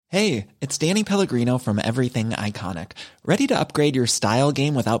Hey, it's Danny Pellegrino from Everything Iconic. Ready to upgrade your style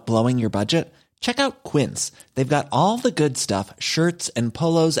game without blowing your budget? Check out Quince. They've got all the good stuff, shirts and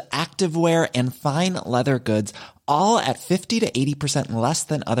polos, activewear, and fine leather goods, all at 50 to 80% less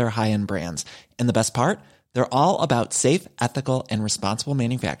than other high-end brands. And the best part? They're all about safe, ethical, and responsible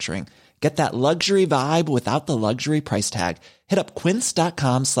manufacturing. Get that luxury vibe without the luxury price tag. Hit up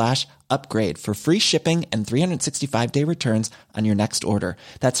quince.com/upgrade for free shipping and 365-day returns on your next order.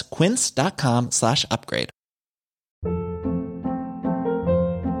 That's quince.com/upgrade.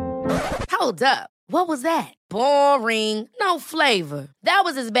 Hold up. What was that? Boring. No flavor. That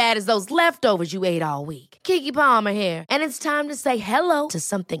was as bad as those leftovers you ate all week. Keke Palmer here, and it's time to say hello to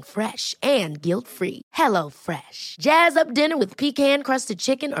something fresh and guilt-free. Hello Fresh. Jazz up dinner with pecan-crusted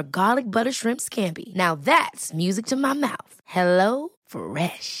chicken or garlic butter shrimp scampi. Now that's music to my mouth. Hello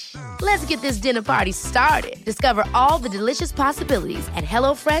Fresh. Let's get this dinner party started. Discover all the delicious possibilities at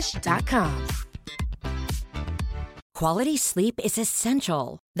hellofresh.com. Quality sleep is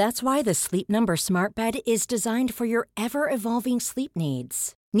essential. That's why the Sleep Number Smart Bed is designed for your ever-evolving sleep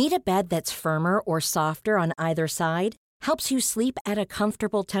needs. Need a bed that's firmer or softer on either side? Helps you sleep at a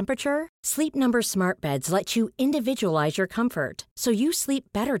comfortable temperature? Sleep Number Smart Beds let you individualize your comfort, so you sleep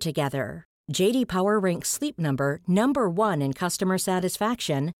better together. J.D. Power ranks Sleep Number number 1 in customer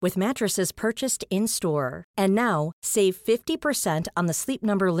satisfaction with mattresses purchased in-store. And now, save 50% on the Sleep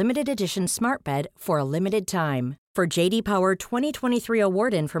Number Limited Edition Smart Bed for a limited time. For J.D. Power 2023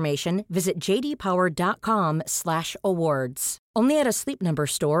 award information, visit jdpower.com/awards. Only at a Sleep Number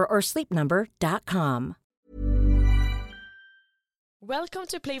store or sleepnumber.com. Welcome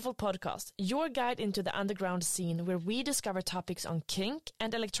to Playful Podcast, your guide into the underground scene where we discover topics on kink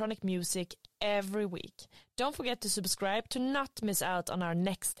and electronic music every week. Don't forget to subscribe to not miss out on our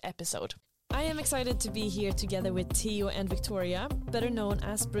next episode. I am excited to be here together with Theo and Victoria, better known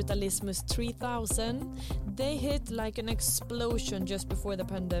as Brutalismus 3000. They hit like an explosion just before the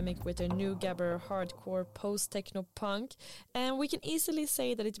pandemic with their new gabber hardcore post-techno punk, and we can easily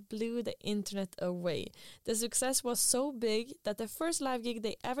say that it blew the internet away. The success was so big that the first live gig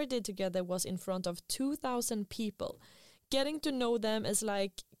they ever did together was in front of 2,000 people. Getting to know them is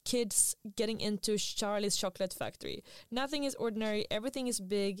like kids getting into Charlie's Chocolate Factory. Nothing is ordinary, everything is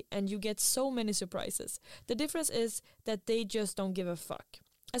big, and you get so many surprises. The difference is that they just don't give a fuck.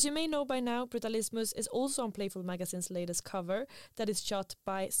 As you may know by now, Brutalismus is also on Playful Magazine's latest cover that is shot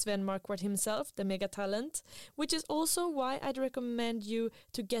by Sven Marquardt himself, the mega talent, which is also why I'd recommend you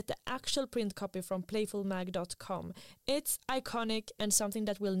to get the actual print copy from playfulmag.com. It's iconic and something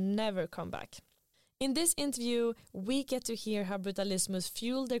that will never come back. In this interview, we get to hear how Brutalismus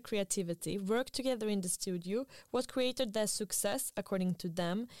fueled their creativity, worked together in the studio, what created their success, according to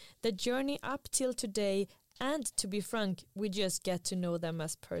them, the journey up till today, and to be frank, we just get to know them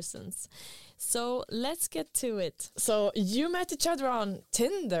as persons. So let's get to it. So you met each other on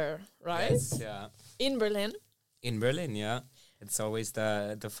Tinder, right? Yes, yeah. In Berlin? In Berlin, yeah. It's always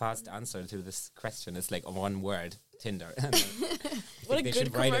the fast answer to this question. It's like one word. Tinder. What a they good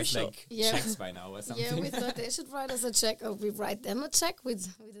should write us commercial. like checks by now or something. Yeah, we thought they should write us a check, or we write them a check. We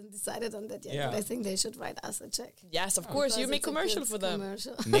didn't decide on that yet, but I think they should write us a check. Yes, of course. You make commercial for them.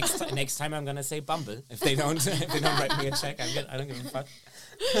 Commercial. Next time I'm gonna say Bumble. If they don't write me a check, I don't give a fuck.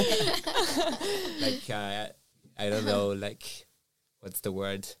 I don't know. Like, what's the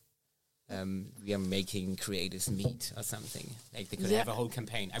word? We are making creators meet or something. Like they could have a whole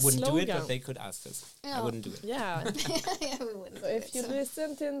campaign. I wouldn't do it, but they could ask us. Yeah. I wouldn't do it. Yeah. We wouldn't. So if you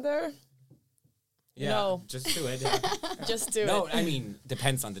listen, Tinder, no, just do it. Yeah. just do it. No, I mean,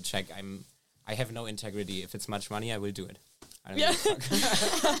 depends on the check. I have no integrity. If it's much money, I will do it. I don't give a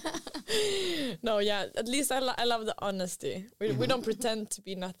fuck. No, yeah. At least I love the honesty. We don't pretend to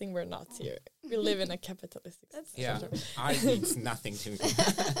be nothing we're not here. We live in a capitalistic system. Art means nothing to me.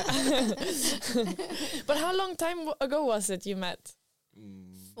 But how long time ago was it you met?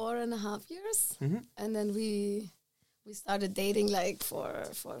 4.5 years, and then we started dating like for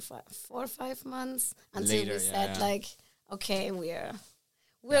 4 or 5 months until Later, we said like, okay, we're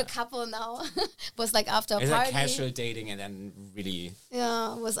a couple now. Was like after a it's party. like casual dating and then really.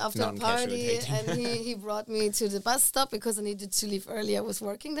 Yeah, it was after a party, dating. and he brought me to the bus stop because I needed to leave early. I was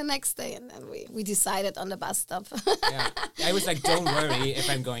working the next day, and then we decided on the bus stop. Yeah, I was like, don't worry if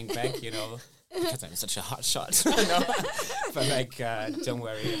I'm going back, because I'm such a hot shot. No? But like, don't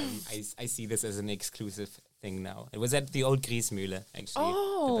worry, I see this as an exclusive thing now. It was at the old Griesmühle, actually,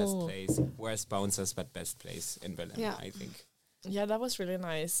 the best place. Worst bouncers, but best place in Berlin, I think. Yeah, that was really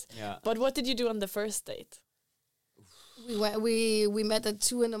nice. Yeah. But what did you do on the first date? We met at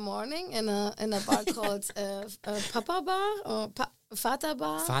 2 a.m. in a bar called Papa Bar or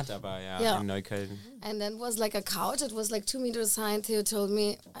Vaterbar. in Neukölln. And then was like a couch. It was like 2 meters high. And Theo told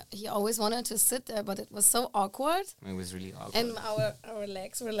me he always wanted to sit there, but it was so awkward. It was really awkward. And our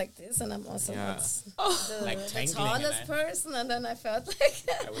legs were like this, and I'm also not the, like the tallest person. And then I felt like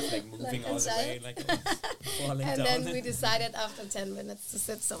I was like moving like all the way, like falling and down. then we decided after 10 minutes to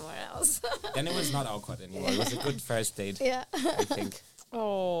sit somewhere else. Then it was not awkward anymore. It was a good first date. Yeah. I think.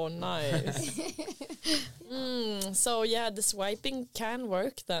 Oh, nice. So yeah, the swiping can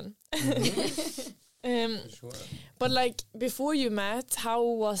work then. Sure. But like before you met, how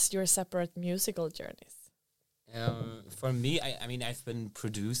was your separate musical journeys? For me, I mean, I've been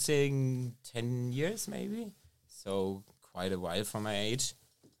producing 10 years maybe, so quite a while for my age,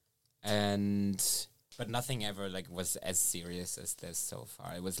 but nothing ever like was as serious as this so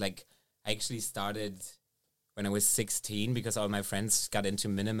far. It was like I actually started when I was 16 because all my friends got into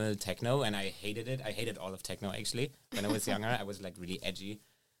minimal techno and I hated it. I hated all of techno actually. When I was younger, I was like really edgy,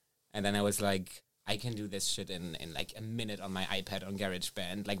 and then I was like, I can do this shit in like a minute on my iPad on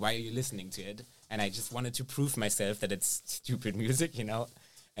GarageBand. Like, why are you listening to it? And I just wanted to prove myself that it's stupid music, you know?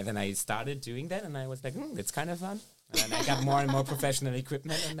 And then I started doing that, and I was like, it's kind of fun. And then I got more and more professional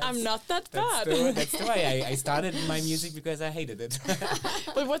equipment. And I'm not that bad. That's the way. I started my music because I hated it.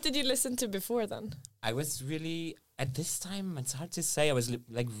 But what did you listen to before then? I was really, at this time, it's hard to say. I was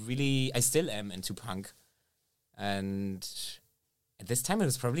I still am into punk. And at this time, it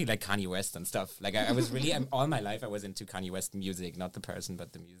was probably like Kanye West and stuff. Like I was really, all my life I was into Kanye West music, not the person,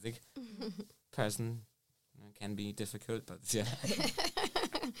 but the music. Person can be difficult, but yeah.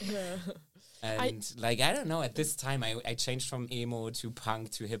 And I don't know, at this time I changed from emo to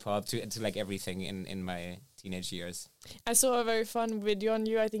punk to hip hop to like everything in my teenage years. I saw a very fun video on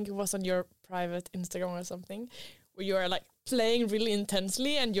you. I think it was on your private Instagram or something, where you are like playing really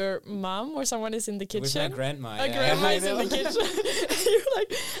intensely and your mom or someone is in the kitchen. With my grandma. Grandma is in the kitchen. You're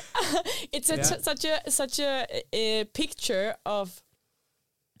like, it's such a picture of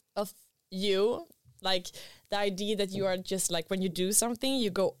you, like the idea that you are just like when you do something, you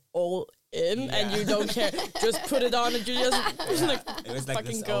go all in and you don't care. Just put it on and you just like it was like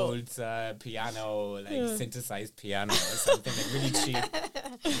fucking this go. old piano, like synthesized piano or something, like really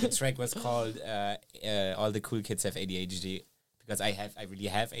cheap. The track was called "All the Cool Kids Have ADHD" because I really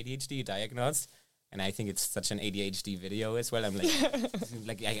have ADHD diagnosed. And I think it's such an ADHD video as well. I'm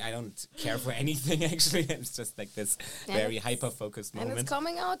like, I don't care for anything actually. It's just like this very hyper-focused moment. And it's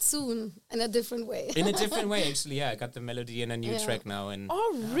coming out soon in a different way. In a different way, actually, yeah. I got the melody in a new track now. And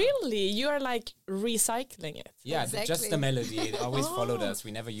really? You are like recycling it? Yeah, exactly. Just the melody. It always followed us.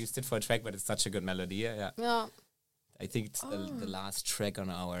 We never used it for a track, but it's such a good melody. Yeah. I think it's the last track on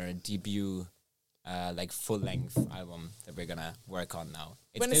our debut like full-length album that we're gonna work on now.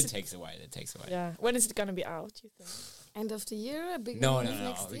 It still takes a while. Yeah. When is it gonna be out, you think? End of the year? No.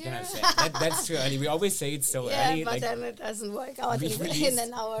 We cannot say that's too early. We always say it's so early. Yeah, but then it doesn't work out in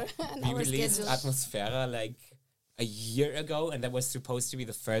an hour. We released Atmosphera like a year ago, and that was supposed to be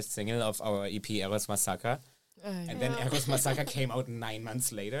the first single of our EP Eros Massacre. And then Eros Massacre came out 9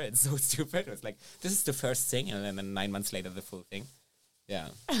 months later. It's so stupid. It was like, this is the first single, and then 9 months later the full thing. Yeah.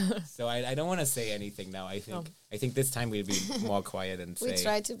 So I don't want to say anything now. I think this time we'll be more quiet and say. We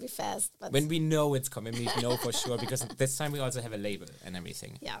try to be fast, but when we know it's coming, we know for sure because this time we also have a label and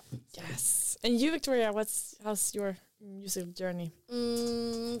everything. Yeah. Yes. And you, Victoria, how's your musical journey?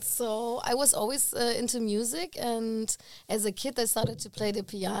 So I was always into music, and as a kid I started to play the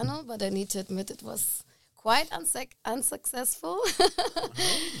piano, but I need to admit it was quite unsuccessful.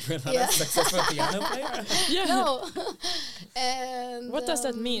 You're not a successful piano player? Yeah. No. And what does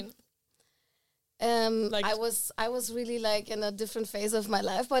that mean? Like I was really like in a different phase of my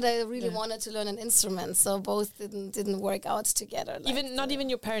life, but I really wanted to learn an instrument, so both didn't work out together. Like not even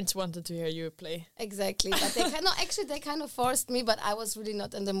your parents wanted to hear you play. Exactly, but they kind of forced me, but I was really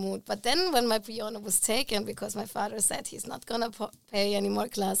not in the mood. But then when my piano was taken, because my father said he's not gonna pay any more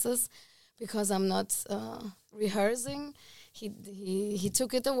classes because I'm not rehearsing, he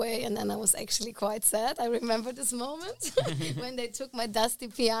took it away, and then I was actually quite sad. I remember this moment when they took my dusty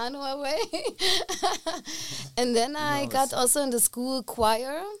piano away. And then I got also in the school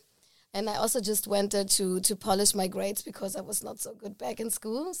choir, and I also just went there to polish my grades because I was not so good back in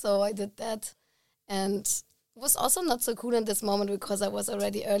school. So I did that, and it was also not so cool in this moment because I was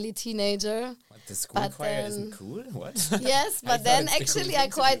already early teenager. What, the school choir isn't cool? What? Yes, but then actually I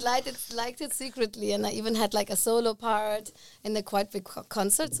quite liked it secretly, and I even had like a solo part in a quite big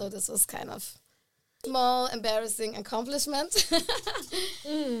concert, so this was kind of small, embarrassing accomplishment.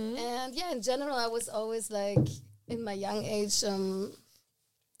 And yeah, in general, I was always like, in my young age,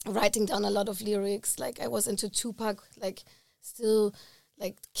 writing down a lot of lyrics. Like I was into Tupac, like still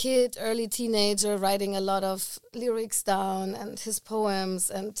like kid, early teenager, writing a lot of lyrics down and his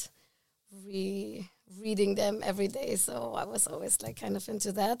poems and reading them every day. So I was always like kind of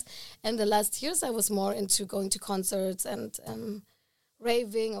into that. And the last years I was more into going to concerts and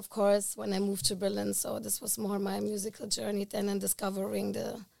raving, of course, when I moved to Berlin. So this was more my musical journey then, and discovering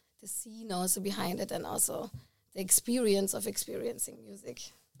the scene also behind it, and also the experience of experiencing music.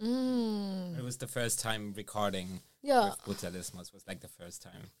 It was the first time recording Yeah. with Brutalismus. Was like the first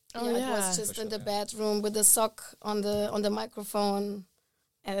time. Oh, It yeah. was just For in the sure, bedroom with a sock on the microphone,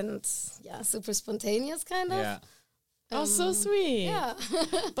 and super spontaneous kind of. Yeah. Oh, so sweet. Yeah.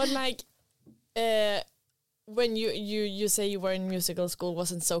 But like, when you say you were in musical school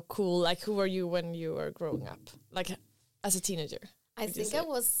wasn't so cool, like who were you when you were growing up? Like as a teenager? I would you think say? I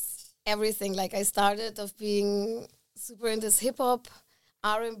was everything. Like I started of being super into this hip hop,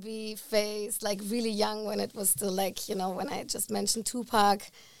 R&B phase, like really young when it was still like, when I just mentioned Tupac,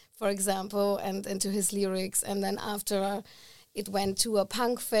 for example, and into his lyrics. And then after it went to a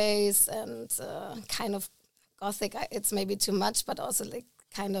punk phase and kind of gothic. It's maybe too much, but also like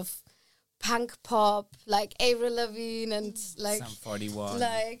kind of punk pop, like Avril Lavigne and like Some 41.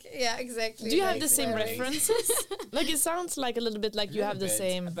 like exactly. Do you have like the same very- references? Like it sounds like a little bit like you have the Bit.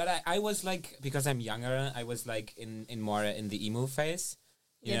 same. But I was like, because I'm younger, I was like in more in the emo phase.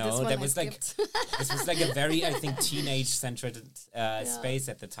 You Yeah, this know, one that I was like skipped. this was like a very, I think, teenage-centered space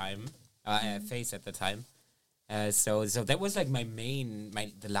at the time, phase at the time. So that was like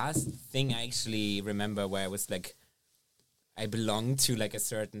the last thing I actually remember where I was like, I belonged to like a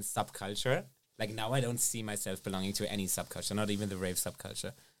certain subculture. Like now I don't see myself belonging to any subculture, not even the rave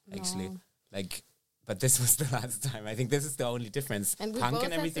subculture, actually. No. Like, but this was the last time. I think this is the only difference. And we Punk both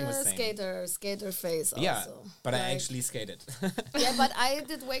and everything had was the same. skater phase also. Yeah, but I Like- actually skated. Yeah, but I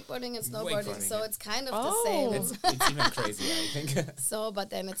did wakeboarding and snowboarding, Wakeboarding, so yeah. it's kind of Oh. the same. it's even crazier, I think. So, but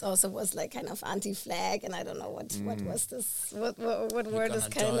then it also was like kind of anti-flag, and I don't know what was this, what You're word is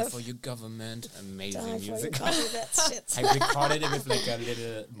gonna kind die of for your government. Amazing die for you, music. call me that shit. I recorded it with like a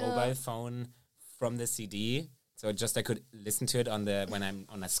little mobile phone from the CD. So I could listen to it when I'm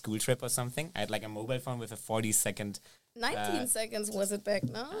on a school trip or something. I had like a mobile phone with a 40-second. 19 seconds was it back,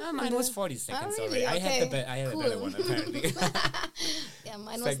 no? Mine was 40 seconds really? already. I had Okay. I had a Cool. better one apparently. Yeah,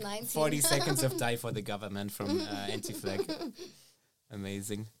 mine It's was like 19. 40 seconds of Die for the Government from Anti-Flag.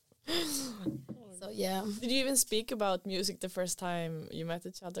 Amazing. So yeah, Did you even speak about music the first time you met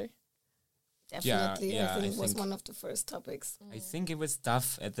each other? definitely. yeah, I think I it was think- one of the first topics. I think it was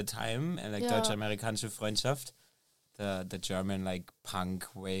Duff at the time, like Yeah. Deutsch-Amerikanische Freundschaft, the German like punk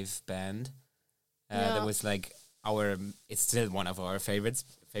wave band. That Yeah. was like it's still one of our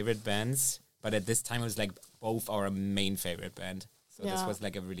favorite bands, but at this time it was like both our main favorite band. So this Yeah. was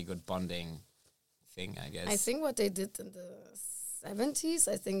like a really good bonding thing, I guess. I think what they did in the 70s,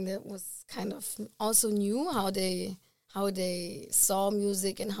 I think that was kind of also new how they saw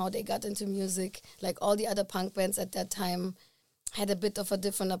music and how they got into music. Like all the other punk bands at that time had a bit of a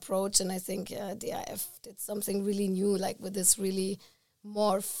different approach, and I think DRF did something really new, like with this really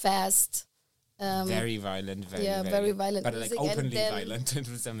more fast. very violent, very violent but music, like and openly then- violent. It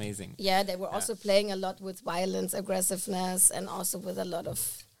was amazing. Yeah, they were also playing a lot with violence, aggressiveness, and also with a lot of,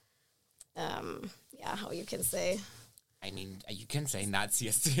 how you can say. I mean, you can say Nazi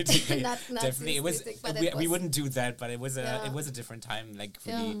aesthetic. Not Definitely, it was. Nazi-istic, but We, it we was- wouldn't do that, but it was a Yeah. it was a different time. Like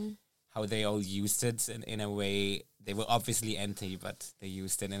really, how they all used it in a way. They were obviously anti, but they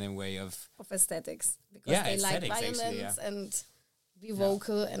used it in a way of Aesthetics, because Yeah, they like aesthetics, violence actually, yeah. and be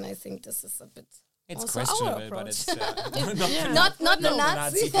vocal, and I think this is a bit it's also our questionable, but approach. it's not the the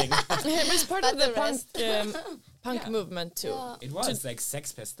Nazi. thing. It was part But of the the punk movement too. Yeah. It was like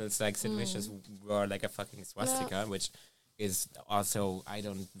Sex Pistols, like Sid Vicious wore like a fucking swastika, which is also I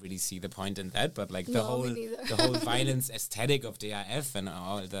don't really see the point in that, but like No, me neither. the whole violence aesthetic of DRF and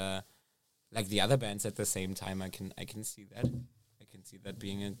all the like the other bands at the same time, I can see that. I can see that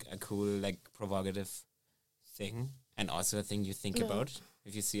being a cool like provocative thing, and also a thing you think about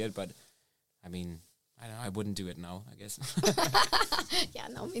if you see it. But I mean, I don't know, I wouldn't do it now, I guess. Yeah,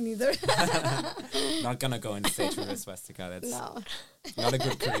 no, me neither. Not gonna go on stage with a swastika. That's No. not a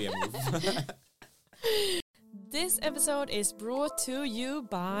good career move. This episode is brought to you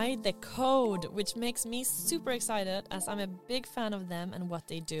by The Code, which makes me super excited as I'm a big fan of them and what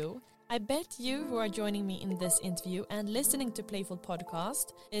they do. I bet you who are joining me in this interview and listening to Playful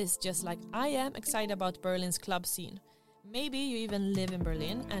Podcast is just like I am excited about Berlin's club scene. Maybe you even live in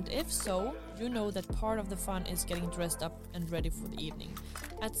Berlin, and if so, you know that part of the fun is getting dressed up and ready for the evening.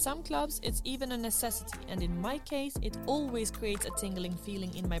 At some clubs, it's even a necessity, and in my case, it always creates a tingling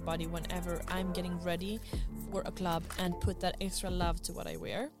feeling in my body whenever I'm getting ready for a club and put that extra love to what I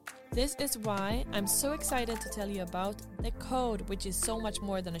wear. This is why I'm so excited to tell you about The Code, which is so much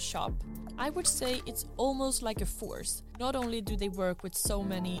more than a shop. I would say it's almost like a force. Not only do they work with so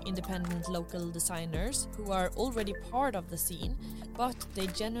many independent local designers who are already part of the scene, but they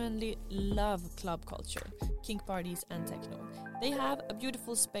genuinely love club culture, kink parties and techno. They have a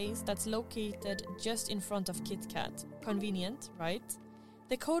beautiful space that's located just in front of Kit Kat. Convenient, right?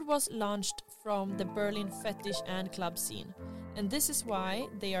 The Code was launched from the Berlin fetish and club scene. And this is why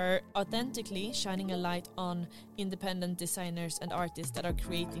they are authentically shining a light on independent designers and artists that are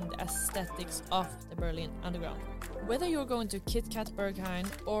creating the aesthetics of the Berlin underground. Whether you're going to Kit Kat Berghain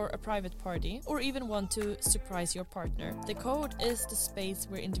or a private party, or even want to surprise your partner, The Code is the space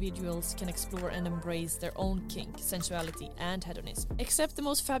where individuals can explore and embrace their own kink, sensuality and hedonism. Except the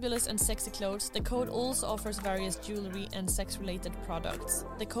most fabulous and sexy clothes, The Code also offers various jewelry and sex-related products.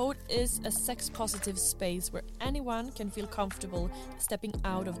 The Code is a sex-positive space where anyone can feel comfortable stepping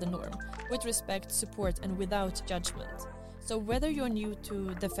out of the norm, with respect, support and without judgment. So whether you're new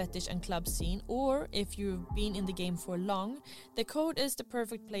to the fetish and club scene or if you've been in the game for long, The Code is the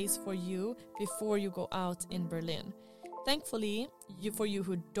perfect place for you before you go out in Berlin. Thankfully, for you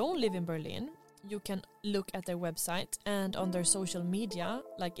who don't live in Berlin, you can look at their website and on their social media,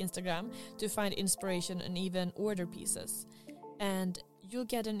 like Instagram, to find inspiration and even order pieces. And you'll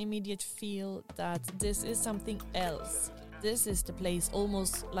get an immediate feel that this is something else. This is the place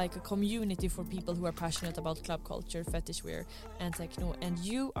almost like a community for people who are passionate about club culture, fetish wear and techno, and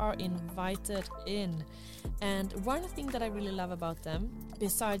you are invited in. And one thing that I really love about them,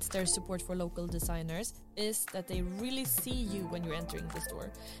 besides their support for local designers, is that they really see you when you're entering the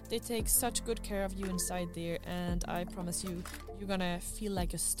store. They take such good care of you inside there, and I promise you, you're gonna feel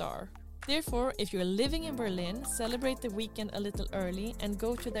like a star. Therefore, if you're living in Berlin, celebrate the weekend a little early and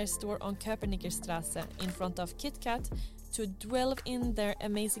go to their store on Köpenickstrasse in front of Kit Kat to delve in their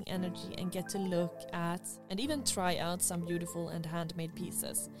amazing energy and get to look at and even try out some beautiful and handmade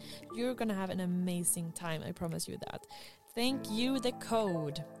pieces. You're gonna have an amazing time, I promise you that. Thank you, The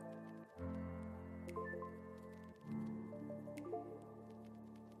Code.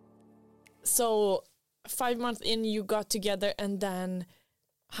 So 5 months in, you got together, and then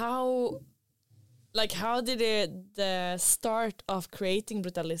how did the start of creating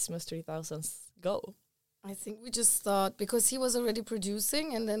Brutalismus 3000s go? I think we just thought, because he was already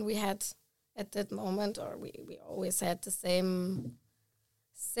producing, and then we had at that moment, or we always had the same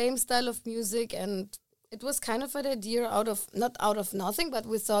style of music, and it was kind of an idea not out of nothing, but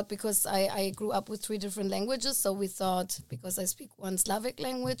we thought, because I grew up with 3 different languages, so we thought, because I speak one Slavic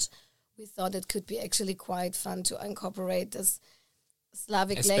language, we thought it could be actually quite fun to incorporate this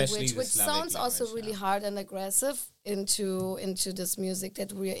Slavic Especially language, which Slavic sounds also really hard and aggressive, into this music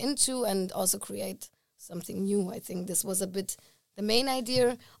that we're into, and also create something new. I think this was a bit the main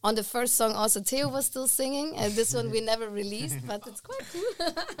idea. On the first song also Theo was still singing, and this one we never released, but it's quite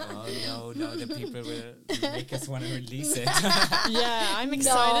cool. Oh no, the people will make us want to release it. Yeah, I'm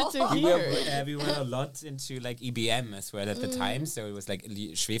excited to hear. We were a lot into like EBM as well at the time, so it was like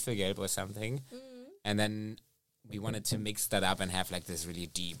Schwefelgelb or something, and then we wanted to mix that up and have like this really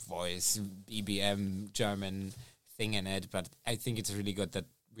deep voice EBM German thing in it. But I think it's really good that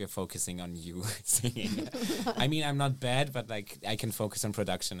we're focusing on you singing. I mean, I'm not bad, but like I can focus on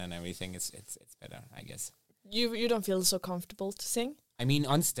production and everything. It's better, I guess. You don't feel so comfortable to sing? I mean,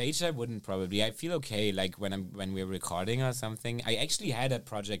 on stage I wouldn't probably. I feel okay, like when we're recording or something. I actually had a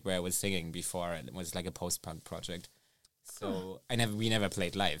project where I was singing before, and it was like a post-punk project. So we never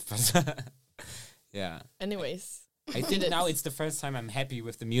played live, but yeah. Anyways, I think now it's the first time I'm happy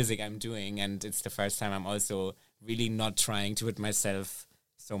with the music I'm doing, and it's the first time I'm also really not trying to put myself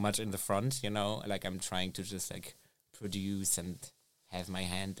so much in the front, you know, like I'm trying to just like produce and have my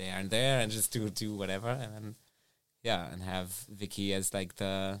hand there and just do whatever, and then and have Vicky as like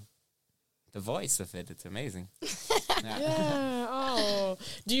the voice of it. It's amazing. Yeah. Oh,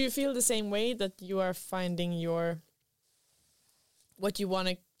 do you feel the same way, that you are finding what you want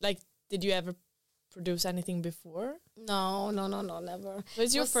to, like, did you ever produce anything before? No, never. So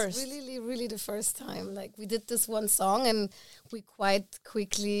it's your first? Really the first time. Like, we did this one song, and we quite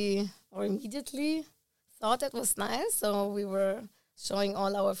quickly or immediately thought it was nice. So we were showing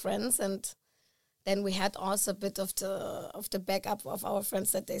all our friends, and then we had also a bit of the backup of our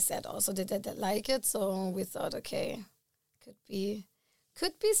friends that they said also that they like it. So we thought, okay,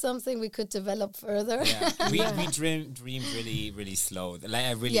 could be something we could develop further. Yeah. We dreamed really slow,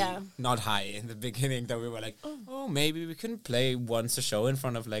 like not high in the beginning. That we were like, oh, maybe we can play once a show in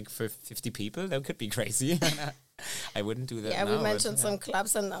front of like 50 people. That could be crazy. I wouldn't do that. Yeah, now, we mentioned but, some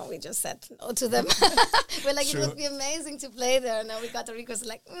clubs, and now we just said no to them. We're like, True. it would be amazing to play there. Now we got a request,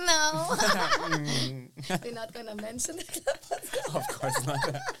 like, no. We're not going to mention the club. Of course not.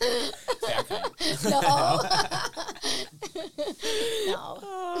 Fair kind.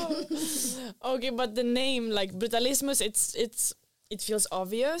 No. Okay, but the name, like Brutalismus, it feels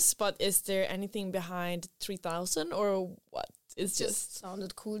obvious, but is there anything behind 3000 or what? It's Just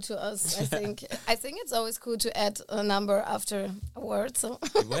sounded cool to us, I think. I think it's always cool to add a number after a word. So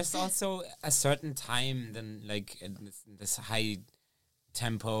It was also a certain time then, like this high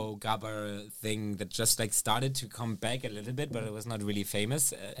tempo gabber thing that just like started to come back a little bit, but it was not really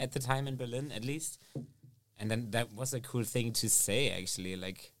famous at the time in Berlin, at least. And then that was a cool thing to say, actually.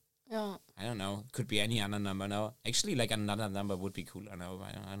 Like, yeah. I don't know, could be any other number now. Actually, like another number would be cooler now.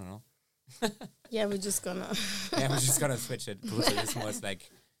 I don't know. Yeah, we're just gonna. Yeah, we're just gonna switch it. Brutalism was like,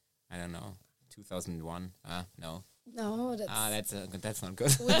 I don't know, 2001. No. No, That's not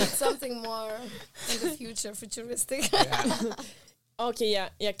good. we need something more in the future, futuristic. okay,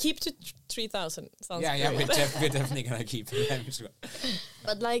 yeah. Keep to 3000. Sounds Yeah, great. we're definitely gonna keep it. I'm sure.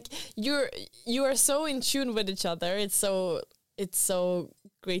 But like you are so in tune with each other. It's so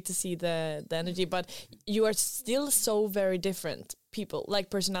great to see the energy. But you are still so very different people, like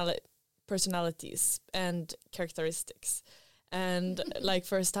personalities and characteristics. And like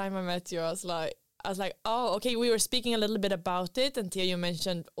first time I met you, I was like, oh, okay. We were speaking a little bit about it, and Tia, you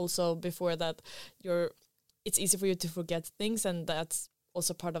mentioned also before that it's easy for you to forget things, and that's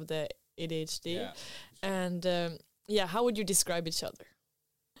also part of the ADHD. Yeah. And how would you describe each other?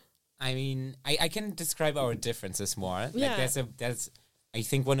 I mean, I can describe our differences more. Yeah. Like there's I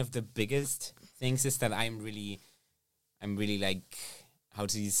think one of the biggest things is that I'm really like, how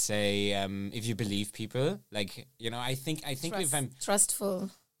do you say, if you believe people, like, you know, I think if I'm trustful.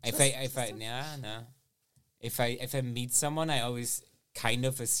 If I meet someone, I always kind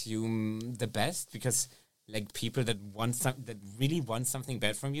of assume the best, because like people that really want something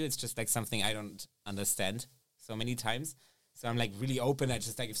bad from you, it's just like something I don't understand so many times. So I'm like really open. I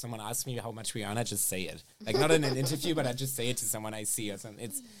just like, if someone asks me how much we earn, I just say it. Like not in an interview, but I just say it to someone I see or something.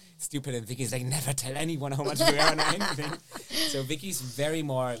 It's stupid. And Vicky's like, never tell anyone how much we earn or anything. So Vicky's very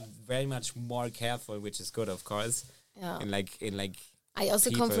much more careful, which is good, of course. Yeah. In like I also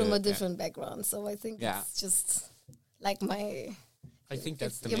come people, from a different background, so I think it's just like my. I think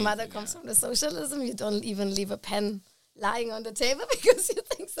that's the your main mother thing, comes from the socialism. You don't even leave a pen lying on the table because you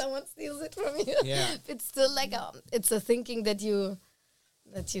think someone steals it from you. Yeah. It's still like it's a thinking that you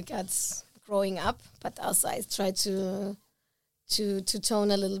got growing up, but also I try to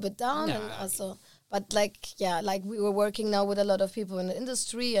tone a little bit down, and also, but like we were working now with a lot of people in the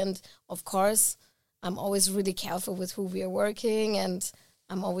industry, and of course I'm always really careful with who we are working, and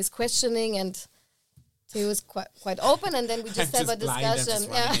I'm always questioning, and he was quite open, and then we just have a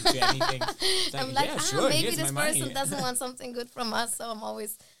discussion. I'm like, sure, maybe this person doesn't want something good from us, so I'm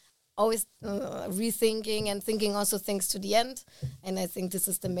always rethinking and thinking also things to the end, and I think this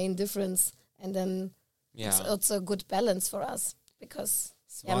is the main difference. And then it's also a good balance for us, because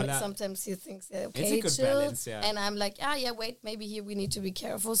sometimes you think, okay, it's a good chill, balance, and I'm like, wait, maybe here we need to be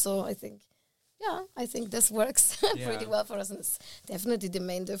careful. So I think this works pretty well for us, and it's definitely the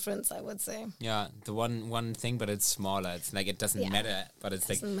main difference, I would say. Yeah, the one thing, but it's smaller. It's like it doesn't matter, but it's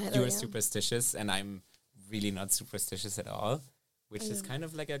like you're superstitious, and I'm really not superstitious at all, which is kind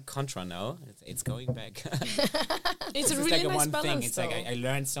of like a contra now. It's going back. It's a really like nice one balance, thing. It's though. like I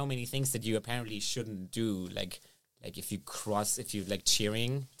learned so many things that you apparently shouldn't do, like if you like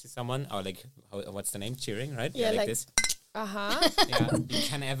cheering to someone, or like what's the name, cheering, right? Yeah, like this. Uh-huh. Yeah, you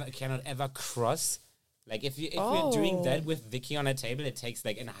cannot ever cross. Like if we're doing that with Vicky on a table, it takes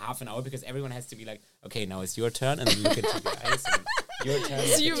like in half an hour, because everyone has to be like, okay, now it's your turn, and then look into the eyes. And your turn.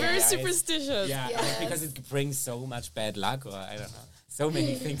 So you're very eyes. superstitious. Yeah, Yes. because it brings so much bad luck, or I don't know, so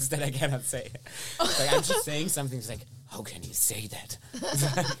many things that I cannot say. Like I'm just saying something. It's like, how can you say that?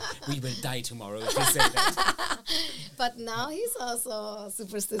 We will die tomorrow if you say that. But now he's also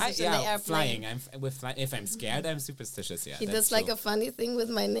superstitious in the airplane. Flying. If I'm scared, I'm superstitious. Yeah, He that's does like true. a funny thing with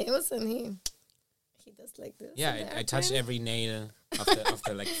my nails, and he does like this. Yeah, in the I touch airplane. every nail of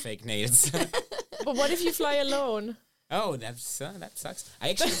the like fake nails. But what if you fly alone? Oh, that sucks.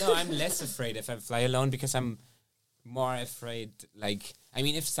 I'm less afraid if I fly alone, because I'm more afraid. Like, I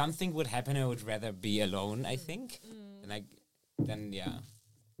mean, if something would happen, I would rather be alone, I think.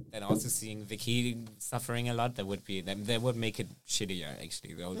 Then also seeing Vicky suffering a lot, that would make it shittier,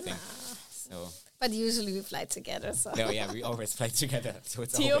 actually, the whole thing. So. But usually we fly together, so. No, yeah, we always fly together. So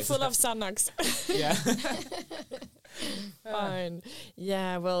it's Theo always full of Xanax. Yeah. Fine.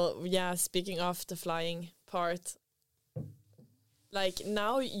 Yeah, well, speaking of the flying part, like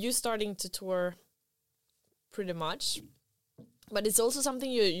now you're starting to tour pretty much, but it's also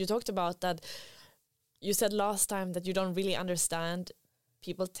something you talked about, that you said last time that you don't really understand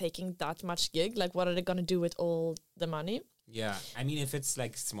people taking that much gig. Like, what are they gonna do with all the money? Yeah, I mean, if it's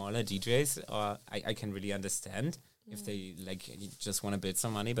like smaller DJs, or I can really understand if they like just want to build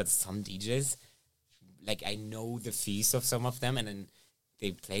some money. But some DJs, like I know the fees of some of them, and then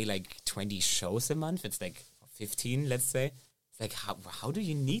they play like 20 shows a month. It's like 15, let's say. It's like, how do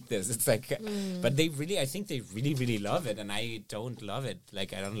you need this? It's like, but I think they really love it, and I don't love it.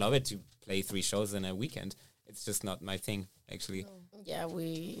 Like, I don't love it to play 3 shows in a weekend. It's just not my thing, actually. Yeah,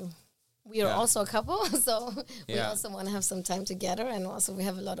 we are also a couple, so we also want to have some time together, and also we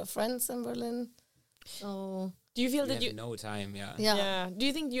have a lot of friends in Berlin. So do you feel that have you no time? Yeah. Do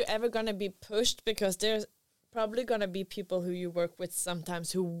you think you're ever gonna be pushed, because there's probably gonna be people who you work with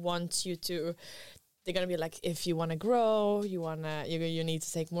sometimes who want you to? They're gonna be like, if you want to grow, you need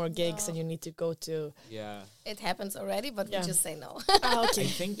to take more gigs, and you need to go to. Yeah, it happens already, but we just say no. Okay, I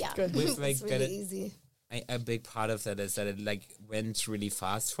think good. with like it's really easy. A big part of that is that it like went really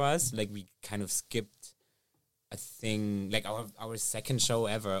fast for us. Like we kind of skipped a thing. Like our second show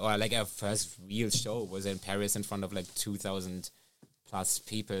ever, or like our first real show, was in Paris in front of like 2,000 plus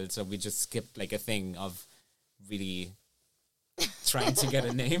people. So we just skipped like a thing of really trying to get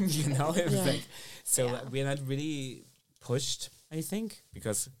a name. You know, it was like, so we're not really pushed, I think,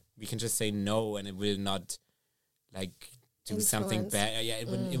 because we can just say no, and it will not like do something bad. Yeah, it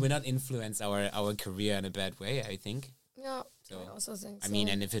will not influence our career in a bad way, I think. Yeah, so, I also think so. I mean,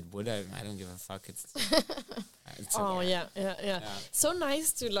 and if it would, I don't give a fuck. It's oh, yeah. So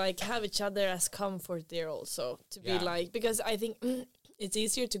nice to like have each other as comfort there also, to be like, because I think it's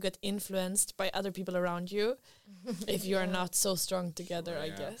easier to get influenced by other people around you if you are not so strong together, I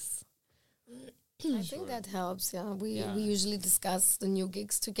guess. I think that helps, we usually discuss the new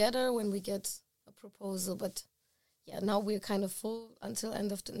gigs together when we get a proposal, but now we're kind of full until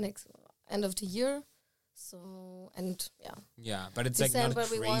end of the year. So, and but it's December, like not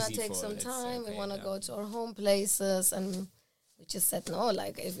crazy. We want to take some time. We want to go to our home places, and we just said no.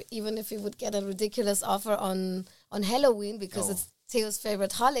 Like, even if we would get a ridiculous offer on Halloween, because it's Theo's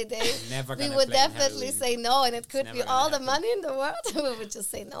favorite holiday, we would definitely say no, and it could be all the money in the world. We would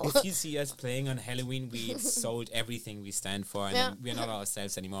just say no. If you see us playing on Halloween, we sold everything we stand for, and then we're not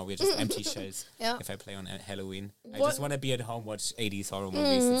ourselves anymore. We're just empty shells. If I play on Halloween, I just want to be at home, watch 80s horror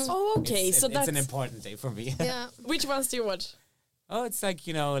movies. It's an important day for me. Which ones do you watch? Oh, it's like,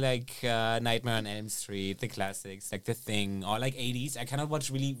 Nightmare on Elm Street, the classics, like The Thing, or like 80s. I cannot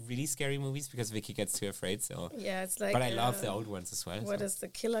watch really, really scary movies because Vicky gets too afraid. So it's like. But I love the old ones as well. What is the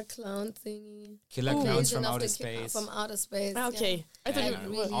Killer Clown thingy? Killer Clowns from Outer Space. From Outer Space. Okay. I thought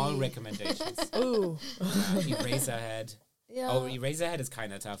really all recommendations. Eraserhead. Yeah. Oh, Eraserhead is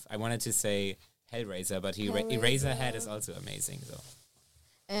kind of tough. I wanted to say Hellraiser, but Eraserhead is also amazing. So.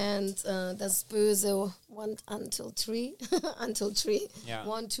 And Das Böse 1 until 3. Until 3. Yeah.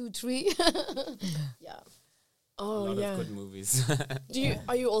 1, 2, 3. Oh, a lot of good movies.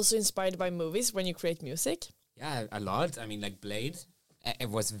 Are you also inspired by movies when you create music? Yeah, a lot. I mean, like Blade. It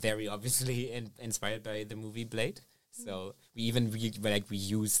was very obviously inspired by the movie Blade. So we even we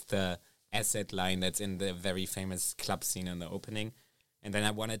used the asset line that's in the very famous club scene in the opening. And then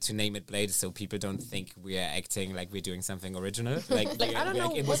I wanted to name it Blade so people don't think we are acting like we're doing something original. Like I don't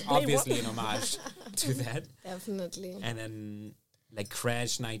know. It was obviously an homage to that. Definitely. And then like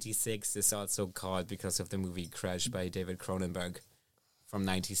Crash 96 is also called because of the movie Crash by David Cronenberg from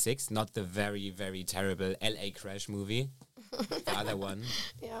 96. Not the very, very terrible LA Crash movie. The other one.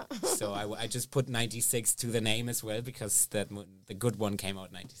 Yeah. So I just put 96 to the name as well because the good one came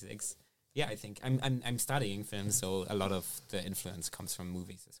out 96. Yeah, I think I'm studying film, so a lot of the influence comes from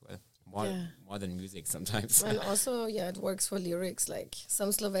movies as well, more than music sometimes. And also, it works for lyrics, like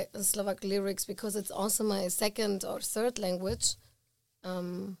some Slovak lyrics, because it's also my second or third language.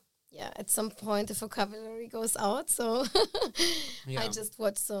 At some point the vocabulary goes out, so I just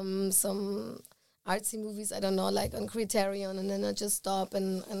watch some artsy movies, I don't know, like on Criterion, and then I just stop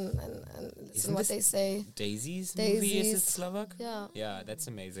and listen what they say. Daisies movie, is it Slovak? Yeah. Yeah, that's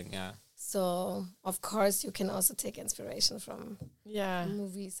amazing, yeah. So, of course, you can also take inspiration from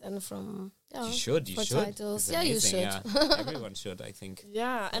movies and from you should titles. Yeah, you should. Yeah. Everyone should, I think.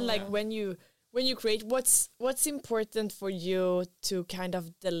 Yeah, and like when you create, what's important for you to kind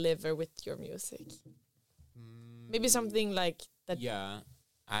of deliver with your music? Maybe something like that. Yeah,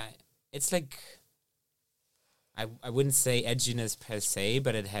 it's like I wouldn't say edginess per se,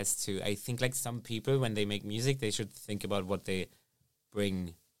 but it has to. I think like some people when they make music, they should think about what they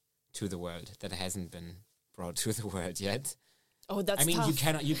bring to the world that hasn't been brought to the world yet. Oh, that's I mean,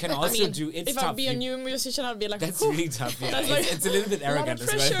 tough. you can also do. It's if tough. I'd be a new musician, I'd be like, that's "Whew." really tough. Yeah, That's like it's a little bit arrogant a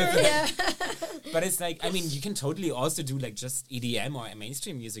lot as of well. pressure. But it's like, I mean, you can totally also do like just EDM or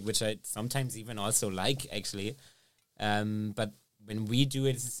mainstream music, which I sometimes even also like actually. But when we do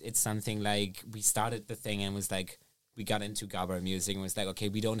it, it's something like we started the thing and was like we got into gabba music and was like, okay,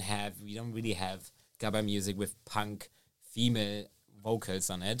 we don't really have gabba music with punk female vocals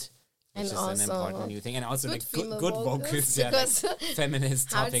on it. Which And is an also important new thing, and also good like female good vocals, yeah, because like feminist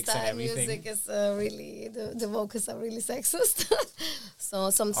topics and hardstyle everything. music is really the vocals are really sexist. So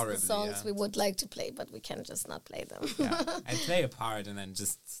some Horribly, songs yeah. we would like to play, but we can just not play them. Yeah, I play a part and then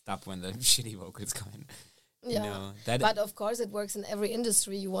just stop when the shitty vocals come in. Yeah, You know, that but of course it works in every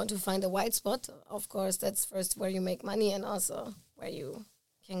industry. You want to find a white spot. Of course, that's first where you make money and also where you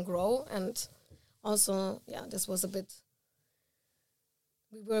can grow. And also, yeah, this was a bit.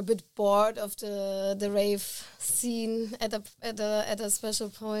 We were a bit bored of the rave scene at a special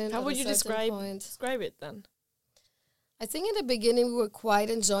point. How at would a you certain describe it then? I think in the beginning we were quite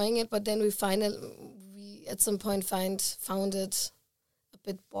enjoying it, but then we at some point found it a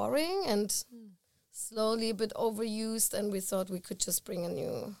bit boring and slowly a bit overused, and we thought we could just bring a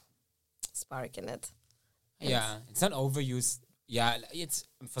new spark in it. Yeah, it's not overused. Yeah, it's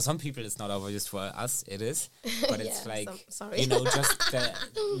for some people it's not overused. For us, it is. But it's Yeah, like sorry. you know, just the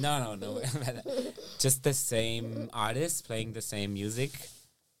no, just the same artist playing the same music,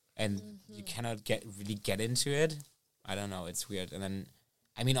 and you cannot really get into it. I don't know. It's weird. And then,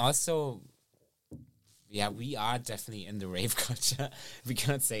 I mean, also. Yeah, we are definitely in the rave culture. We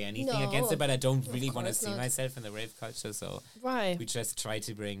cannot say anything against it, but I don't really want to see myself in the rave culture. So Why? we just try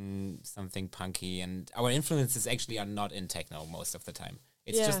to bring something punky, and our influences actually are not in techno most of the time.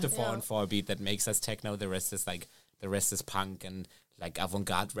 It's just the 4/4 beat that makes us techno. The rest is punk and like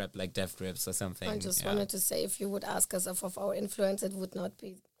avant-garde rap, like Def Grips or something. I just wanted to say, if you would ask us of our influence, it would not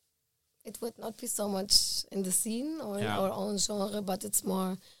be so much in the scene or in our own genre, but it's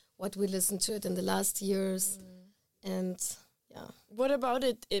more what we listened to it in the last years. And yeah. What about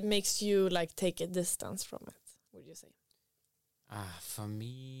it? It makes you like take a distance from it, would you say? For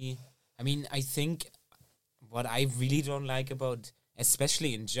me, I mean, I think what I really don't like about,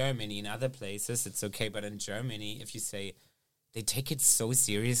 especially in Germany, in other places, it's okay, but in Germany, if you say they take it so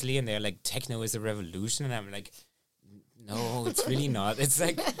seriously and they're like, techno is a revolution, and I'm like, no, it's really not. It's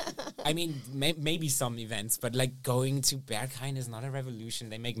like, I mean, maybe some events, but like going to Berghain is not a revolution.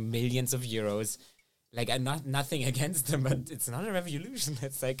 They make millions of euros. Like, I'm nothing against them, but it's not a revolution.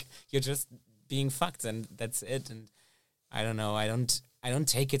 It's like you're just being fucked, and that's it. And I don't know. I don't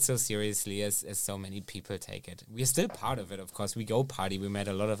take it so seriously as so many people take it. We're still part of it, of course. We go party. We met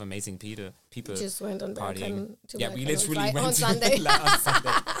a lot of amazing people. Just went on partying. To yeah, we literally went on Sunday. on Sunday.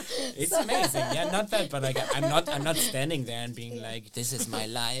 It's amazing. Yeah, not that, but like I'm not standing there and being like, this is my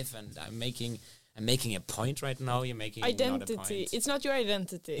life and I'm making a point right now. You're making identity. Not a point. It's not your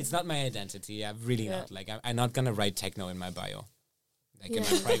identity. It's not my identity. Yeah, really not. Like I'm not gonna write techno in my bio, like in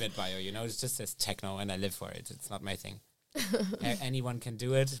my private bio. You know, it just says techno and I live for it. It's not my thing. Anyone can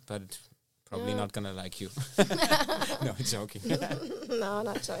do it, but probably not gonna like you. No, joking. No,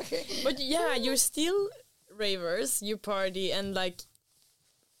 not joking. But yeah, you're still ravers. You party and like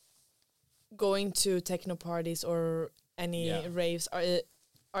going to techno parties or any raves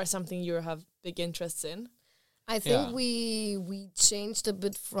are something you have big interests in. I think we changed a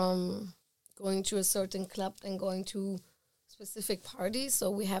bit from going to a certain club and going to specific parties. So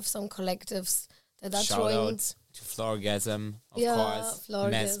we have some collectives that are Shout throwing out to Florgasm, of course.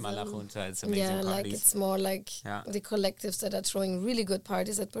 Florgasm. Mess Malachunta, it's amazing yeah, parties. like it's more like the collectives that are throwing really good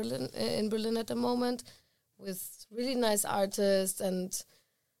parties at in Berlin at the moment, with really nice artists, and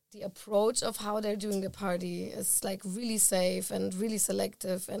the approach of how they're doing the party is like really safe and really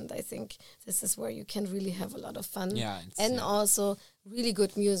selective, and I think this is where you can really have a lot of fun. And also really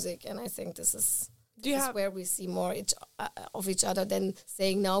good music, and I think this is where we see more of each other than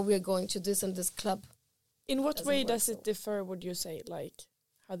saying now we're going to this and this club. In what way does it differ, would you say, like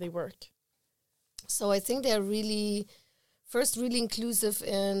how they work? So I think they're really inclusive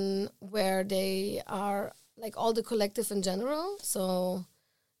in where they are, like all the collective in general. So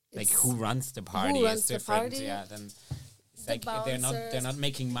like who runs the party is different. Yeah, then it's like they're not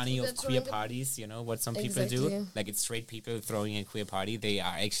making money of queer parties, you know, what some people do. Like it's straight people throwing a queer party. They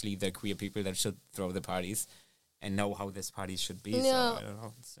are actually the queer people that should throw the parties and know how this party should be. Yeah. So I don't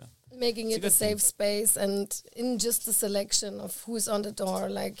know. Making it a safe space, and in just the selection of who's on the door,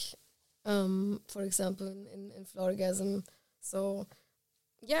 like for example in Florgasm. So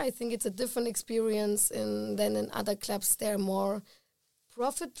yeah, I think it's a different experience than in other clubs. They're more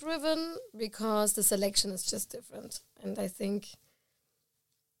profit driven because the selection is just different, and I think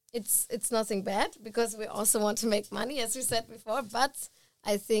it's nothing bad because we also want to make money, as we said before. But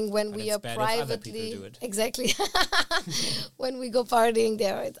I think when we are privately, exactly, when we go partying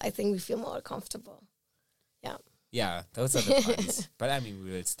there, I think we feel more comfortable. Yeah. Yeah, those are the points. But I mean,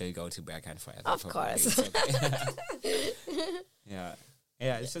 we will still go to Berghain forever. Of course. Okay. Yeah.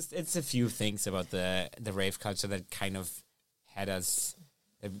 Yeah, it's a few things about the rave culture that kind of had us,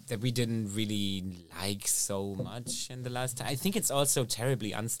 that we didn't really like so much in the last time. I think it's also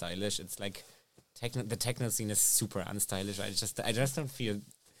terribly unstylish. It's like the techno scene is super unstylish. I just don't feel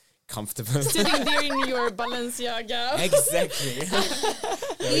comfortable. Sitting there in your Balenciaga. Exactly.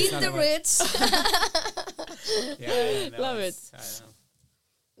 Eat the rich. Yeah, love it. I don't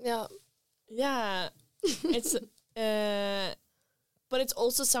know. Yeah. Yeah, it's but it's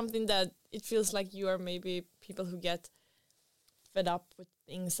also something that it feels like you are maybe people who get fed up with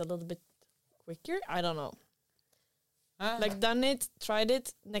things a little bit quicker. I don't know. Like done it, tried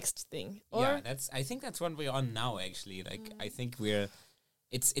it, next thing. Or Yeah, I think that's what we're on now. Actually, like I think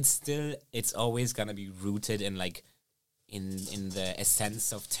it's always gonna be rooted in like in the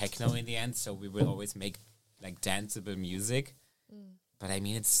essence of techno in the end. So we will always make like danceable music. But I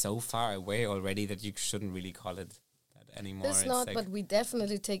mean, it's so far away already that you shouldn't really call it that anymore. It's not, like, but we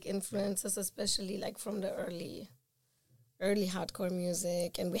definitely take influences, especially like from the early hardcore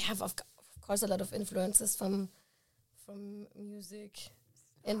music, and we have of course a lot of influences from music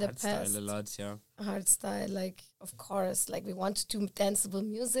in the past. Hardstyle a lot, yeah. Hardstyle, like of course, like we want to do danceable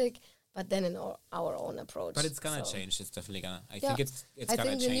music, but then in our own approach. But it's gonna change. It's definitely gonna. I think it's gonna change. I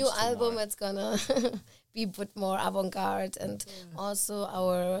think the new album it's gonna be a bit more avant-garde, and also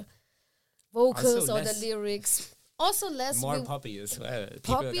our vocals Also or the lyrics. Also less more poppy as well.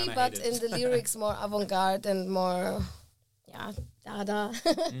 Poppy, but in the lyrics more avant-garde and more, dada,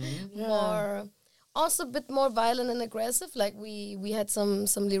 more. Also a bit more violent and aggressive. Like we had some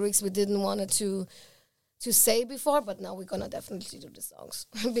lyrics we didn't want to say before, but now we're gonna definitely do the songs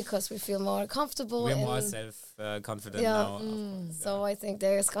because we feel more comfortable. We're more self-confident now. So I think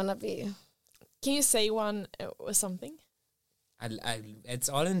there's gonna be. Can you say one or something? It's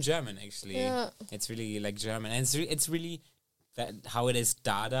all in German actually. Yeah. It's really like German, and it's really that how it is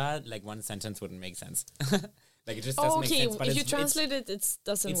Dada. Like one sentence wouldn't make sense. Like it just doesn't make sense. But if you translate it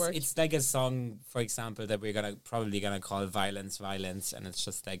doesn't work. It's like a song, for example, that we're probably gonna call violence, and it's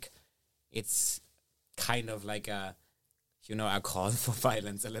just like it's kind of like a call for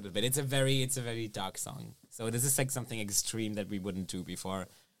violence a little bit. It's a very dark song. So this is like something extreme that we wouldn't do before,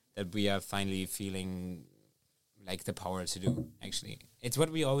 that we are finally feeling like the power to do. Actually, it's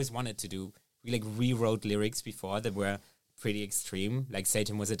what we always wanted to do. We like rewrote lyrics before that were pretty extreme. Like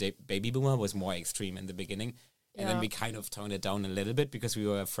Satan was a baby boomer was more extreme in the beginning. And then we kind of toned it down a little bit because we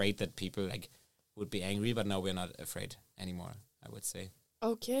were afraid that people like would be angry, but now we're not afraid anymore, I would say.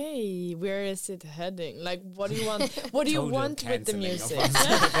 Okay, where is it heading? Like, what do you want? What do you want with the music?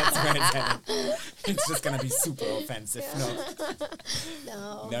 That's where it's heading. It's just gonna be super offensive.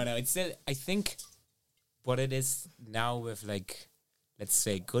 No. It's still. I think what it is now with like, let's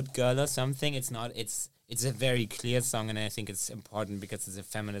say, Good Girl or something. It's not. It's a very clear song, and I think it's important because it's a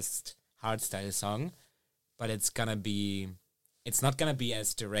feminist hardstyle song. But it's not gonna be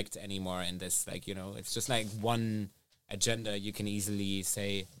as direct anymore in this. Like it's just like one agenda. You can easily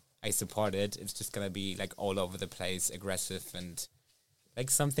say I support it. It's just gonna be like all over the place, aggressive, and like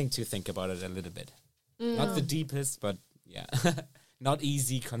something to think about it a little bit. Not the deepest, but yeah, not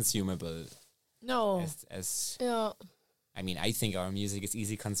easy consumable. No. I mean, I think our music is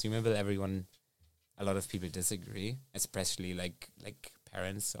easy consumable. A lot of people disagree, especially like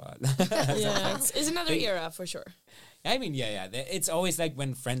parents or it's another era for sure. I mean, it's always like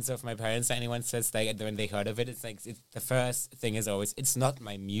when friends of my parents or anyone says like when they heard of it, it's like the first thing is always it's not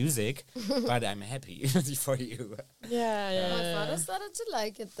my music, but I'm happy for you. My father started to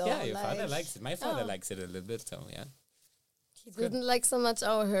like it though. Yeah, your father likes it. My father likes it a little bit, so yeah. He didn't like so much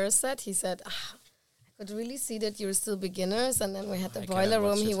our hair set. He said, I could really see that you're still beginners. And then we had the boiler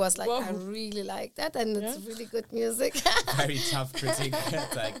room. He was like, I really like that. And it's really good music. Very tough critique.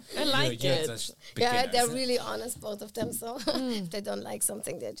 Like, I like it. Yeah, they're really honest, both of them. So if they don't like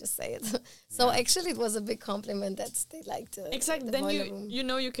something, they just say it. So actually, it was a big compliment that they liked it. Exactly. Then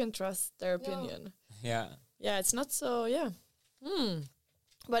you can trust their opinion. Yeah. Yeah, it's not so,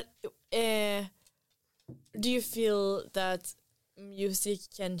 But do you feel that music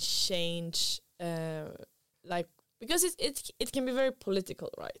can change... like because it can be very political,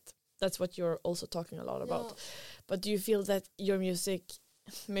 right? That's what you're also talking a lot about. But do you feel that your music,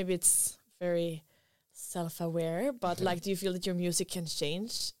 maybe it's very self-aware, but like, do you feel that your music can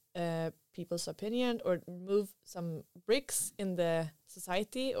change people's opinion or move some bricks in the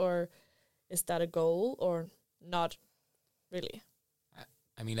society, or is that a goal or not really?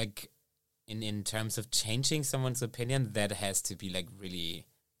 I mean, like, in terms of changing someone's opinion, that has to be like really,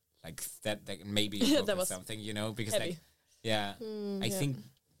 like that maybe that was something, you know, because heavy. like, yeah, I think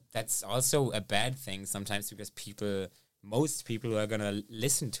that's also a bad thing sometimes, because most people who are gonna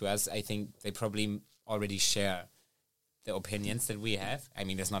listen to us, I think they probably already share the opinions that we have. I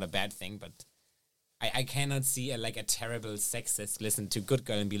mean, that's not a bad thing, but I cannot see a terrible sexist listen to Good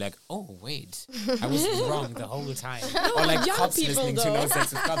Girl and be like, oh, wait, I was wrong the whole time. Or like young cops people, listening to though. No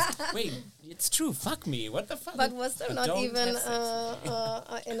Sex with Cops. Wait, it's true, fuck me, what the fuck? But was there not Don't even have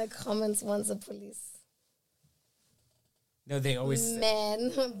sex. in the comments once a police No, they always...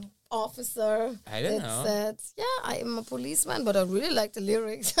 man officer I don't that know. said, yeah, I am a policeman, but I really like the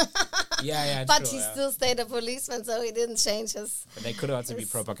lyrics. Yeah, But true, he yeah. still stayed a policeman, so he didn't change his... But they could also be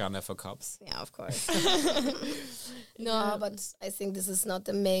propaganda for cops. Yeah, of course. No, but I think this is not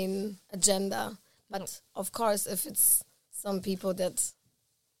the main agenda. But of course, if it's some people that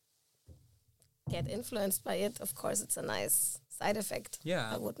get influenced by it, of course, it's a nice side effect.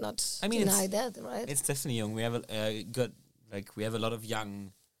 Yeah. I would not I mean, deny that, right? It's definitely young. We have we have a lot of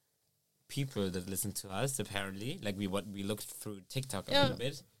young people that listen to us, apparently. Like, we looked through TikTok a little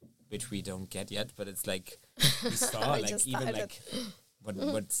bit, which we don't get yet, but it's like, we saw, I like, just even, started. like,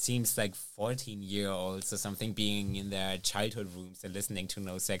 what seems like 14-year-olds or something being in their childhood rooms and listening to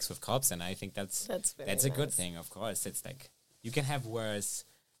No Sex with Cops, and I think that's very a good nice. thing, of course. It's like, you can have worse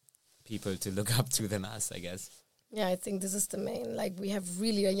people to look up to than us, I guess. Yeah, I think this is the main. Like, we have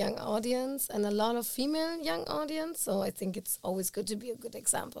really a young audience and a lot of female young audience, so I think it's always good to be a good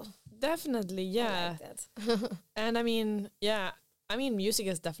example. Definitely, I yeah. like that. And I mean, music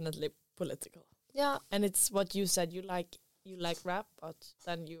is definitely political. Yeah, And it's what you said, you like rap, but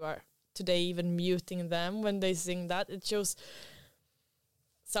then you are today even muting them when they sing that. It shows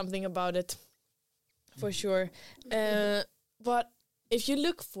something about it, for sure. But if you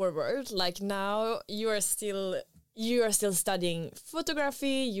look forward, like now you are still studying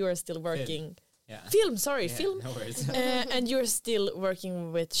photography, you are still working film, No worries. and you're still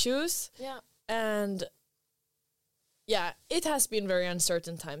working with shoes. yeah. And yeah, it has been very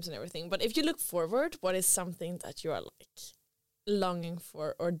uncertain times and everything. But if you look forward, what is something that you are like longing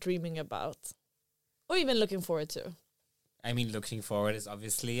for or dreaming about, or even looking forward to? I mean, looking forward is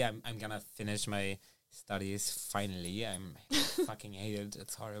obviously I'm gonna finish my studies finally. I'm fucking hate it.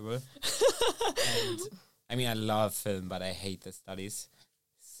 It's horrible. And I mean, I love film, but I hate the studies.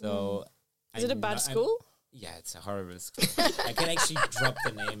 So Is it a bad school? Yeah, it's a horrible school. I can actually drop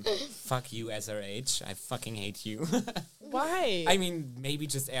the name. Fuck you, SRH. I fucking hate you. Why? I mean, maybe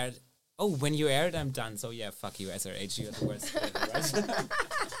just aired. Oh, when you aired, I'm done. So yeah, fuck you, SRH. You're the worst.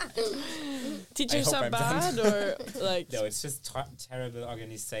 Teachers I hope are I'm bad, done. or like No, it's just terrible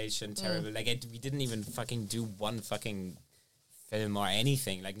organization, terrible. Like, we didn't even fucking do one fucking film or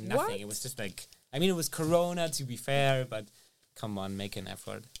anything. Like, nothing. What? It was just like, I mean, it was Corona, to be fair, but come on, make an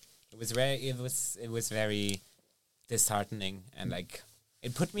effort. It was very disheartening, and like,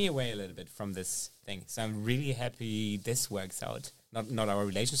 it put me away a little bit from this thing. So I'm really happy this works out. Not our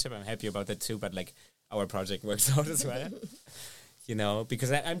relationship. I'm happy about that too, but like, our project works out as well. You know,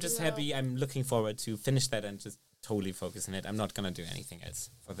 because I'm just happy. I'm looking forward to finish that and just totally focus on it. I'm not gonna do anything else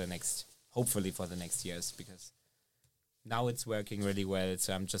hopefully for the next years, because now it's working really well.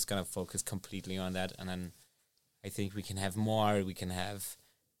 So I'm just gonna focus completely on that, and then I think we can have more. We can have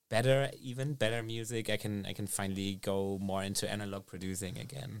better music. I can finally go more into analog producing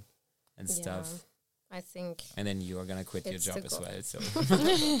again and stuff. I think. And then you are gonna quit your It's job the as goal. well. So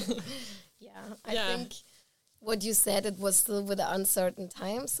I think what you said, it was still with the uncertain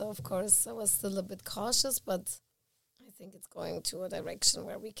times. So, of course, I was still a bit cautious, but I think it's going to a direction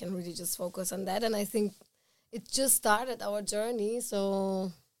where we can really just focus on that. And I think it just started our journey.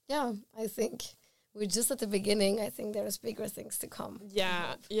 So, yeah, I think we're just at the beginning. I think there's bigger things to come.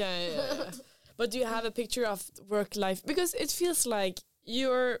 Yeah. But do you have a picture of work life? Because it feels like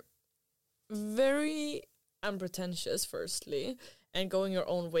you're very unpretentious, firstly, and going your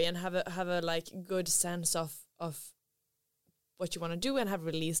own way, and have a like good sense of what you want to do, and have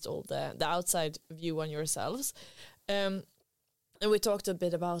released all the outside view on yourselves. And we talked a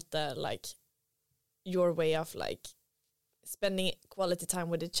bit about the like your way of like spending quality time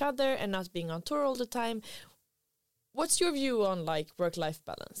with each other and not being on tour all the time. What's your view on like work-life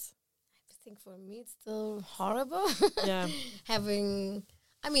balance? I think for me it's still horrible. Yeah.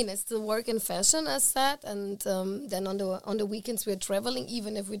 I still work in fashion, as said, and then on the weekends we're traveling,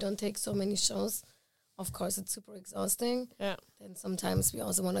 even if we don't take so many shows of course, it's super exhausting. Yeah. And sometimes we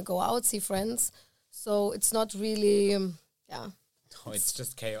also want to go out, see friends. So it's not really, Oh, it's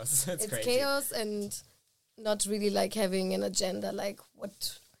just chaos. It's crazy. chaos and not really like having an agenda, like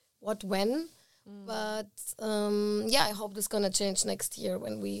what, when. But I hope this is gonna change next year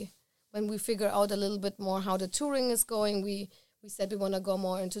when we figure out a little bit more how the touring is going. We said we want to go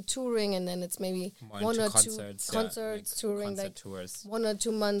more into touring, and then it's maybe More one into or concerts, two concerts, touring, concert like tours. 1 or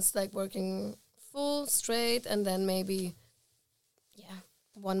 2 months, like working full straight, and then maybe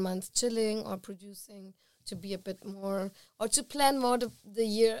 1 month chilling or producing to be a bit more, or to plan more the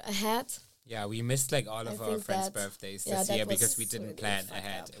year ahead. Yeah, we missed like all I of our think friends' that- birthdays yeah, this that year was because we didn't really plan fucked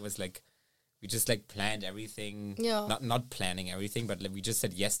ahead. up. It was like we just like planned everything. Yeah. Not planning everything, but like, we just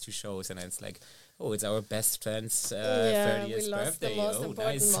said yes to shows, and it's like, oh, it's our best friend's We 30th lost birthday. the most Oh,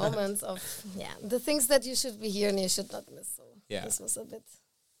 important nice. moments of the things that you should be here and you should not miss. So Yeah. this was a bit.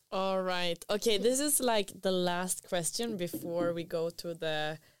 All right. Okay, this is like the last question before we go to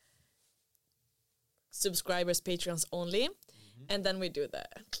the subscribers Patreons only, and then we do the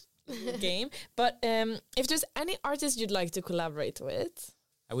game. But if there's any artist you'd like to collaborate with,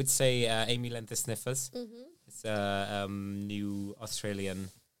 I would say Amy and the Sniffers. It's a new Australian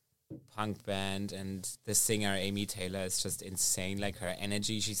punk band, and the singer Amy Taylor is just insane. Like her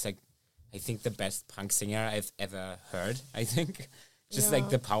energy, she's like, I think the best punk singer I've ever heard. I think just like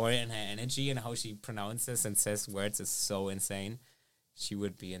the power in her energy and how she pronounces and says words is so insane. She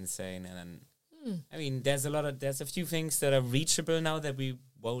would be insane. And then I mean, there's a few things that are reachable now that we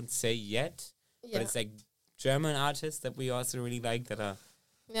won't say yet, but it's like German artists that we also really like that are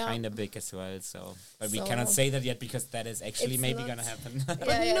kind of big as well. So, but we cannot say that yet because that is actually It's maybe not- gonna happen. but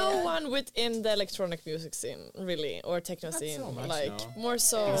no one within the electronic music scene, really, or techno scene, so much, like no. more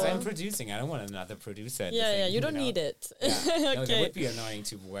so. Because I'm producing, I don't want another producer. at the Yeah, thing, you don't know? need it. Yeah. No, that Okay. would be annoying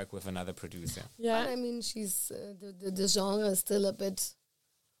to work with another producer. Yeah. But I mean, she's the genre is still a bit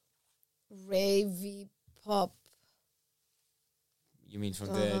ravey pop. You mean from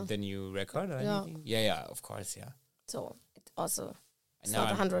Uh-huh. the new record or Yeah. anything? Yeah, of course, yeah. So it also it's Now not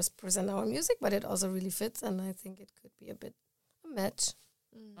I'm- 100% our music, but it also really fits, and I think it could be a bit a match.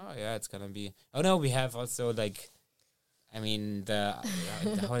 Oh yeah, it's gonna be. Oh no, we have also like, I mean the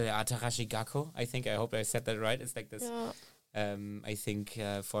whole Atarashi Gakko. I hope I said that right. It's like this. Yeah. I think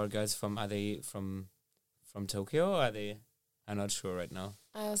 4 girls from from Tokyo. Are they? I'm not sure right now.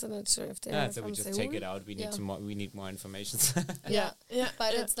 I also not sure if they Yeah, are so from we just Seoul. take it out. We need we need more information. Yeah,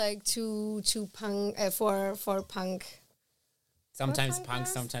 but yeah. it's like too punk for punk. Sometimes punk punk,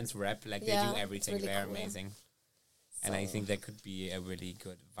 girls? sometimes rap. Like they Yeah, do it's everything. really They're cool. amazing. And I think that could be a really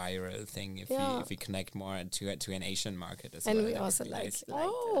good viral thing if Yeah. we connect more to an Asian market as And well. we That would also be like nice.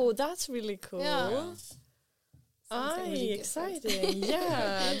 Oh, that's really cool. Yeah. Yeah. Something really different. Exciting.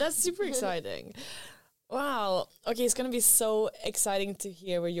 Yeah, that's super exciting. Wow. Okay, it's going to be so exciting to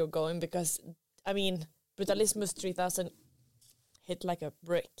hear where you're going because, I mean, Brutalismus 3000 hit like a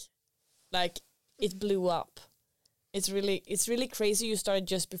brick. Like, it blew up. It's really crazy. You started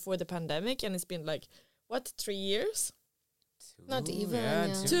just before the pandemic and it's been like, what, 3 years? Not even, Yeah,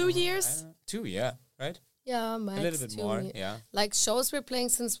 yeah. 2 years? 2, yeah, right? Yeah, max A little bit 2 more, years. yeah. Like shows we're playing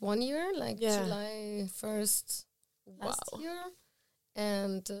since 1 year, like Yeah. July 1st last Wow. year.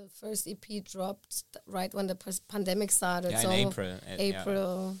 And the first EP dropped right when the pandemic started. Yeah, so in April.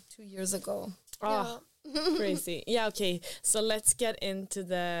 April 2 years ago. Ah, crazy. Yeah, okay. So let's get into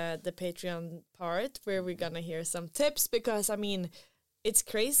the Patreon part where we're gonna hear some tips because I mean it's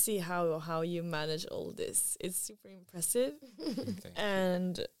crazy how you manage all this. It's super impressive.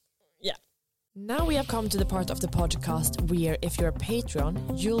 And yeah. Now we have come to the part of the podcast where if you're a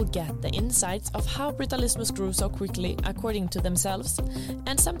Patreon, you'll get the insights of how Brutalismus grew so quickly according to themselves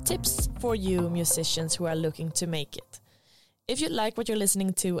and some tips for you musicians who are looking to make it. If you like what you're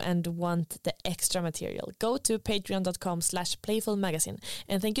listening to and want the extra material, go to patreon.com/playfulmagazine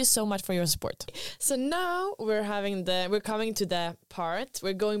and thank you so much for your support. So now we're coming to the part,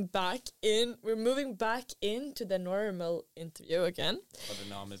 we're moving back into the normal interview again. For the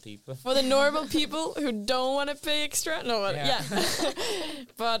normal people. For the normal people who don't want to pay extra. No, but Yeah.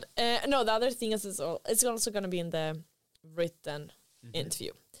 but no, the other thing is it's also going to be in the written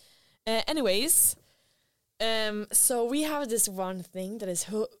interview. Anyways, so we have this one thing that is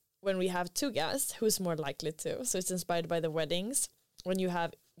when we have 2 guests, who's more likely to. So it's inspired by the weddings. When you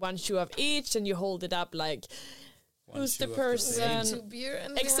have one shoe of each and you hold it up like, One who's shoe the of the person? same. 2 beer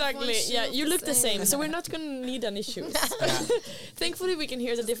and we have Exactly. one shoe Yeah, of you look the same. So same. we're not going to need any shoes. Thankfully, we can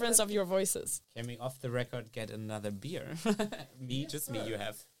hear the difference of your voices. Can we off the record get another beer? Just me you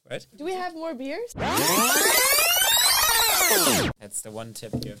have, right? Do we have more beers? That's the one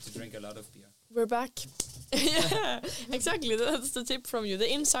tip. You have to drink a lot of beer. We're back. Yeah, exactly. That's the tip from you,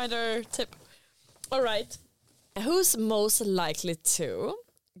 the insider tip. All right. Who's most likely to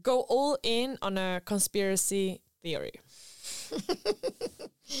go all in on a conspiracy theory?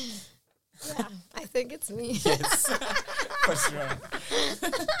 Yeah, I think it's me. Yes, for sure.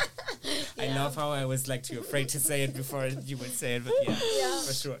 I love how I was like too afraid to say it before you would say it, but yeah.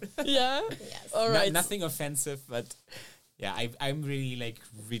 For sure. Yeah. Yes. All right. Nothing offensive, but yeah, I'm really like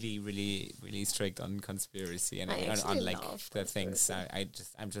really strict on conspiracy and on like the things.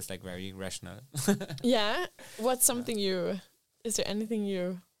 I'm just like very rational. Yeah. What's something you? Is there anything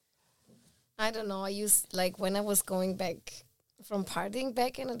you? I don't know. I used like when I was going back from partying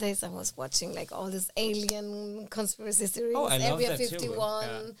back in the days, I was watching like all this alien conspiracy theories. Oh, I love Area that 51. too.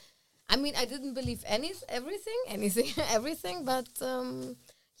 Yeah. I mean, I didn't believe everything, but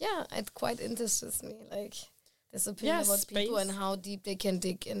yeah, it quite interests me. Like this opinion about people and how deep they can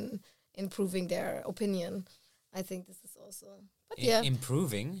dig in proving their opinion. I think this is also, but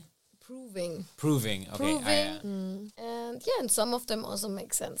Proving. Okay. And some of them also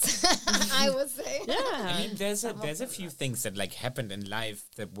make sense. I would say. Yeah. I mean, there's a few things that like happened in life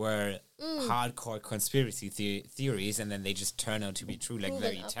that were hardcore conspiracy theories, and then they just turn out to be true, like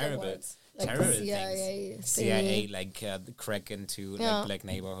very terrible things. CIA like the crack into like black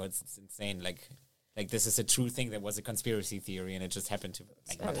neighborhoods. It's insane. Like this is a true thing that was a conspiracy theory, and it just happened to be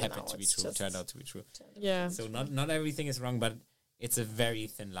true. Turned out to be true. Yeah. So not everything is wrong, but it's a very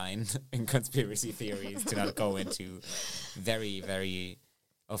thin line in conspiracy theories to not go into very, very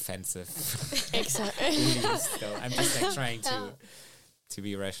offensive. Exactly. So I'm just like trying to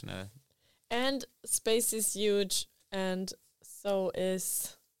be rational. And space is huge, and so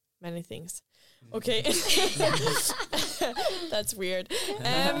is many things. Okay. That's weird.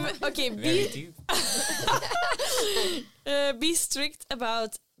 Okay, Very deep. be strict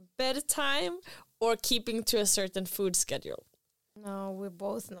about bedtime or keeping to a certain food schedule. No, we're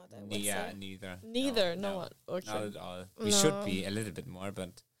both not. I would say. Neither. No one. Okay. Not at all. We should be a little bit more,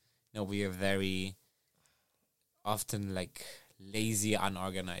 but no, we are very often like lazy,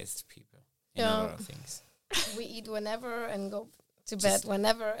 unorganized people in a lot of things. We eat whenever and go to bed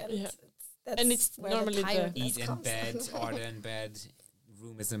whenever, and it's normally the eat in bed, order in bed,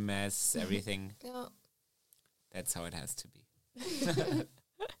 room is a mess, everything. Yeah. That's how it has to be.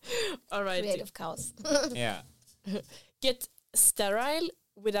 All right. Creative cows. Yeah. Get sterile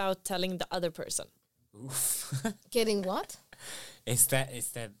without telling the other person. Oof. Getting what? Is that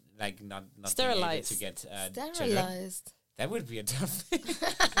like not sterilized? Being able to get sterilized. children? That would be a tough thing.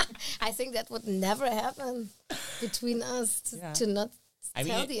 I think that would never happen between us to not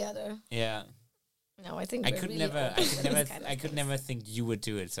tell the other. Yeah. No, I think I could never think you would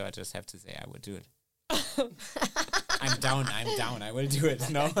do it, so I just have to say I would do it. I'm down. I will do it.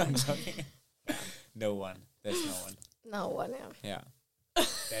 No, I'm joking. No one. There's no one. No one. Yeah.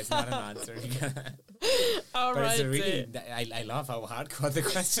 There's not an answer. All but right. It's a really, I love how hardcore the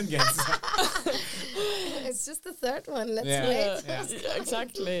question gets. It's just the third one. Let's wait. Yeah,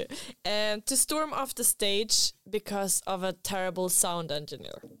 exactly. To storm off the stage because of a terrible sound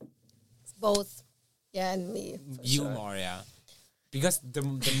engineer. Both. Yeah, and me. You more, yeah. Because the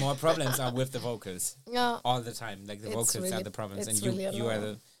more problems are with the vocals. Yeah. All the time. Like the vocals really, are the problems. And you are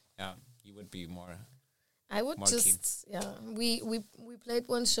the, you would be more. I would just, we played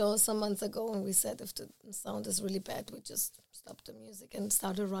one show some months ago and we said if the sound is really bad, we just stop the music and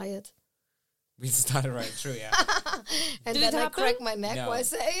start a riot. We started right, true, yeah. And then I cracked my neck while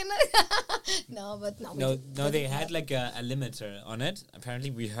saying it. No, they had like a limiter on it.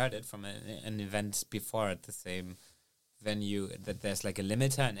 Apparently we heard it from an event before at the same venue that there's like a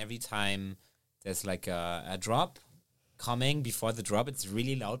limiter, and every time there's like a drop coming before the drop, it's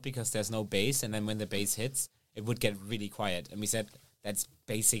really loud because there's no bass, and then when the bass hits, it would get really quiet. And we said that's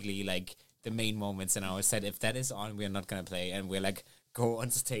basically like the main moments in our set. If that is on, we're not gonna play, and we're like go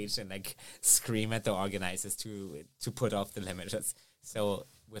on stage and like scream at the organizers to put off the limiters. So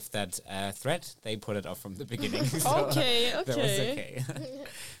with that threat, they put it off from the beginning. So okay. That was okay.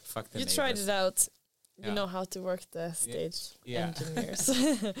 Fuck the neighbors. Tried it out. You know how to work the stage engineers.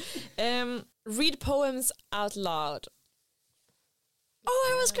 Read poems out loud.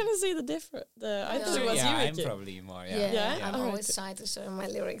 Oh, I was going to say the different. I thought it was you. I'm probably more. I'm always shy to show my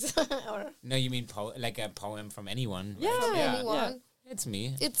lyrics. No, you mean like a poem from anyone? Yeah, right? from anyone. Yeah. It's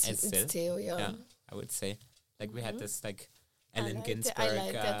me. It's Theo. Yeah, I would say. Like we had this like Allen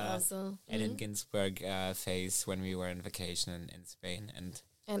Ginsberg, Allen Ginsberg phase when we were on vacation in Spain, and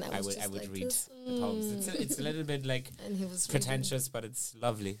I would read the poems. It's a little bit like pretentious, but it's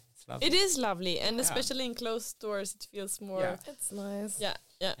lovely. It's lovely. It is lovely, and especially in closed doors, it feels more. Yeah. It's nice. Yeah.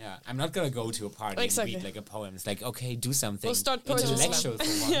 Yeah, I'm not gonna go to a party Exactly. and read like a poem. It's like, okay, do something Or start poetry intellectual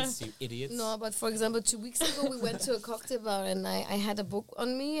slam. for once, you idiots. No, but for example, 2 weeks ago we went to a cocktail bar and I had a book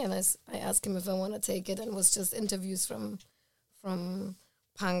on me and I asked him if I want to take it, and it was just interviews from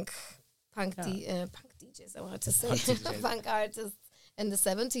punk DJs. I wanted to say Punk DJs. punk artists in the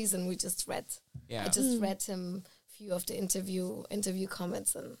 70s, and we just read. Yeah. I just read him a few of the interview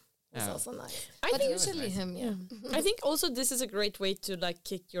comments, and it was Yeah. also nice. I But think usually him, yeah. I think also this is a great way to like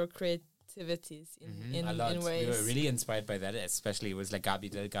kick your creativities in a lot. ways. We were really inspired by that, especially it was like Gabi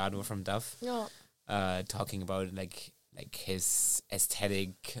Delgado from Duff Yeah. talking about like his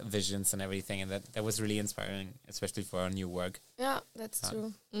aesthetic visions and everything, and that was really inspiring, especially for our new work. Yeah, that's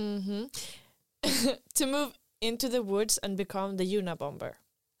true. To move into the woods and become the Unabomber.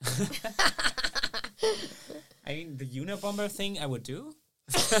 I mean, the Unabomber thing I would do.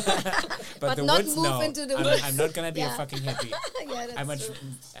 But the not woods, move no. into the woods. I'm not gonna be a Yeah. fucking hippie. Yeah, that's true.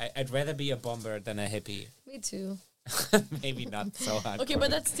 I'd rather be a bomber than a hippie. Me too. Maybe not so hard. Okay, but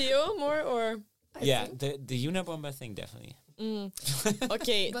that's Theo more or yeah, the Unabomber thing definitely.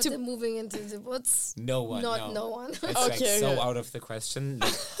 okay. But the moving into the woods, No one. no one. It's like Okay, so okay. out of the question.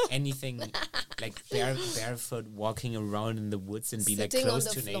 Like anything, like barefoot walking around in the woods and be like Sitting on close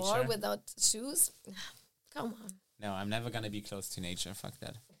the to floor nature. without shoes. Come on. No, I'm never gonna be close to nature. Fuck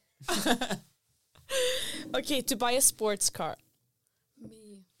that. Okay, to buy a sports car.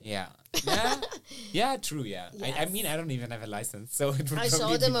 Me. Yeah. Yeah. True. Yeah. I Yes. mean, I don't even have a license, so it would I probably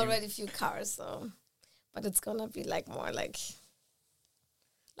showed them be you. already a few cars, so but it's gonna be like more like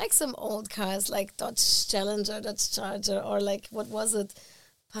some old cars, like Dodge Challenger, Dodge Charger, or like what was it,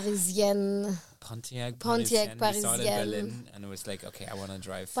 Parisienne. Pontiac Pontiac We saw it in Parisienne. Berlin, and it was like, okay, I want to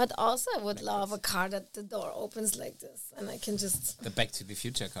drive But also, I would love a car that the door opens like this, and I can just the Back to the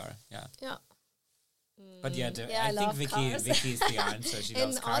Future car. Yeah. yeah. But yeah, Yeah, I I think love Vicky cars. is the answer. She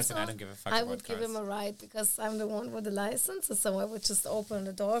loves cars, and I don't give a fuck I about would cars. give him a ride because I'm the one with the license, so I would just open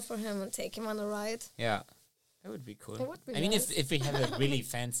the door for him and take him on a ride. Yeah, that would be cool. It would be I mean, nice. if we have a really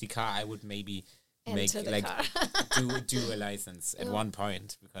fancy car, I would maybe make Enter the like car. do a license at one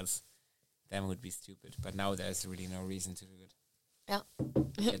point, because that would be stupid. But now there's really no reason to do it. Yeah.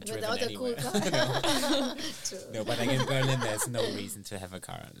 Get driven Without a anywhere. cool car. True. No, but like in Berlin, there's no reason to have a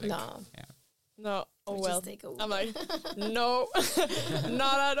car. Like, No. Yeah. No. Oh We well. just take a I'm like, no,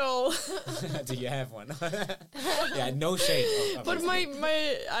 not at all. Do you have one? Yeah, no shade. But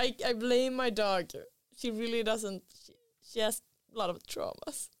obviously. I blame my dog. She really doesn't. She has a lot of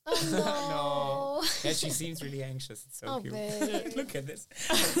traumas. Oh, no. Yeah, she seems really anxious. It's so Oh, cute. babe. Look at this.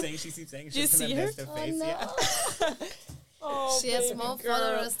 I'm saying she seems anxious. you and see then her? there's the Oh, face. no. Yeah. Oh, She has baby more girl.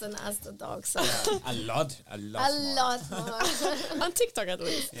 followers than us, the dog. So A lot a more. lot more. On TikTok at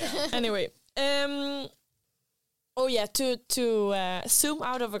least. Yeah. Anyway, oh yeah, to zoom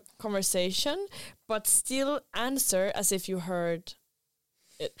out of a conversation, but still answer as if you heard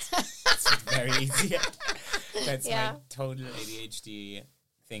it. It's very easy. That's Yeah. my total ADHD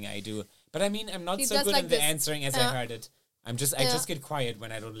thing I do. But I mean, I'm not He so does good like at the this. answering as I Yeah. heard it. I Yeah. just get quiet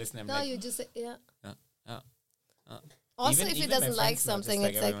when I don't listen. I'm No, like, you just say, yeah. oh. Also, Even- if he even my doesn't like friends know, just something,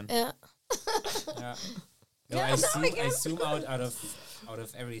 like it's like, everyone. yeah. Yeah. No, Yeah, I no, zoom, I I get- zoom out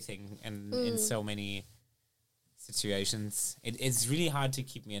of everything, and in so many situations, it's really hard to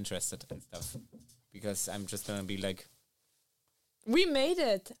keep me interested in stuff, because I'm just gonna be like, We made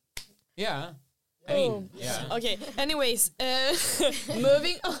it. yeah. I Oh. mean, yeah. Okay. Anyways,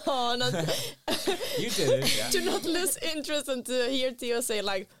 moving on. You did it. Yeah. To not lose interest and to hear Theo say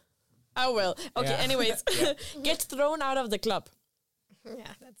like, "Oh well." Okay. Yeah. Anyways, Yeah. get thrown out of the club.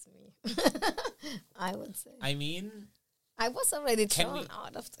 Yeah, that's me. I would say. I mean, I was already Can thrown we-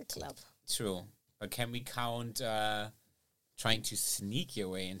 out of the club. true, but can we count trying to sneak your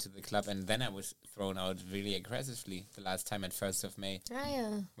way into the club? And then I was thrown out really aggressively the last time at 1st of May,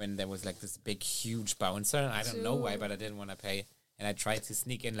 Yeah. when there was like this big, huge bouncer. And I don't know why, but I didn't want to pay. And I tried to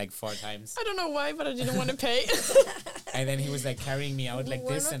sneak in like 4 times. I don't know why, but I didn't want to pay. And then he was like carrying me out like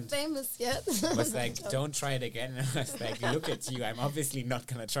We're this, not and famous yet. was like, don't try it again. And I was like, look at you. I'm obviously not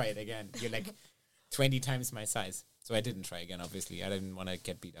going to try it again. You're like 20 times my size. So I didn't try again, obviously. I didn't want to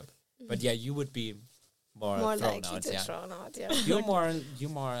get beat up. But yeah, you would be more More thrown likely out. to Yeah. thrown out, yeah. You're more,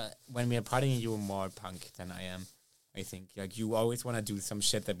 when we're partying, you're more punk than I am. I think, like, you always want to do some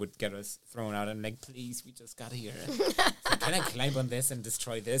shit that would get us thrown out. And like, please, we just got here. So can I climb on this and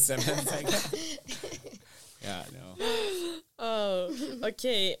destroy this? And it's like, yeah, no. Oh,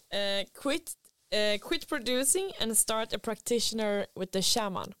 okay. Quit producing and start a practitioner with the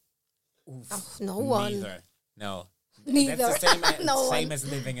shaman. Oh, no one. Neither. No. Neither. That's the same, No same one. as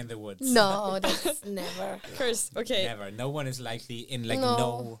living in the woods. No, that's never. Curse. Okay. Never. No one is likely in like No.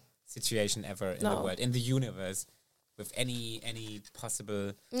 no situation ever in the No. world, in the universe, with any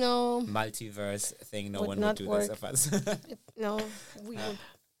possible No, multiverse thing. No Would one not would do work. this of us. no, we would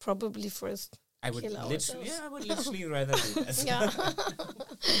probably first. I would Kill literally, ourselves. I would literally rather do this. Yeah.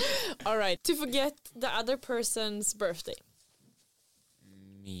 All right. To forget the other person's birthday.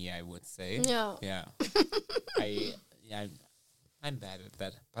 Me, I would say. Yeah. Yeah. I'm bad at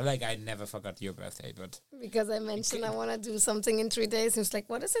that. But like, I never forgot your birthday. But Because I mentioned I want to do something in 3 days. And it's like,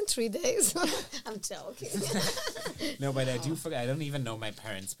 what is in 3 days? I'm joking. no, but I do forget. I don't even know my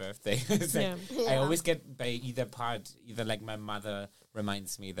parents' birthday. It's like, I Yeah. always get by either like my mother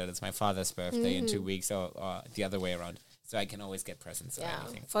reminds me that it's my father's birthday in 2 weeks, or the other way around. So I can always get presents or Yeah.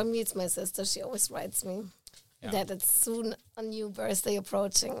 anything. For me, it's my sister. She always writes me Yeah. that it's soon a new birthday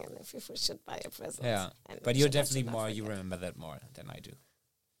approaching and if we should buy a present. Yeah, And but she you're should definitely not more. You forget. remember that more than I do.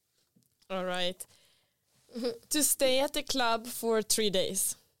 All right. To stay at the club for 3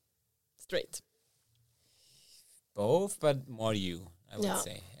 days straight. Both, but more you. I would Yeah.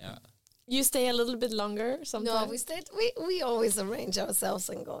 say. Yeah. You stay a little bit longer sometimes. No, we stayed. We always arrange ourselves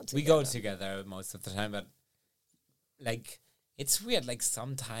and go together. We go together most of the time, but like it's weird. Like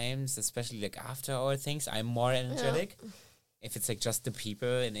sometimes, especially like after all things, I'm more energetic. If it's like just the people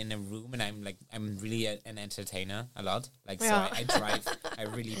in a room, and I'm really an entertainer a lot. Like so, Yeah. I drive. I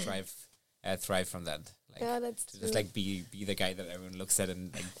really thrive from that. Like, Yeah, that's to just true. like be the guy that everyone looks at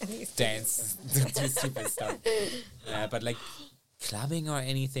and like he's dance, do stupid stuff. But like clubbing or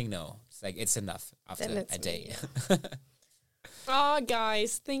anything, no. It's like it's enough after Then it's a day. me, Oh,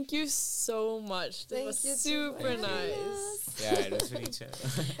 guys, thank you so much. That Thank was you too super for nice. having us. Yeah, it was really chill.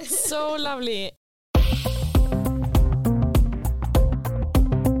 So lovely.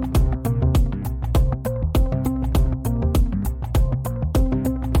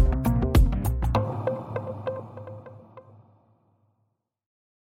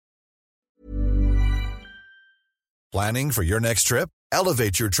 Planning for your next trip?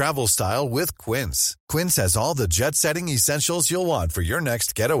 Elevate your travel style with Quince. Quince has all the jet-setting essentials you'll want for your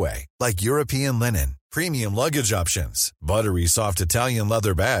next getaway, like European linen, premium luggage options, buttery soft Italian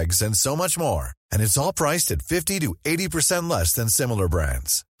leather bags, and so much more. And it's all priced at 50 to 80% less than similar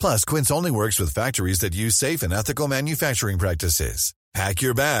brands. Plus, Quince only works with factories that use safe and ethical manufacturing practices. Pack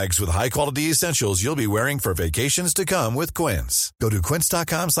your bags with high-quality essentials you'll be wearing for vacations to come with Quince. Go to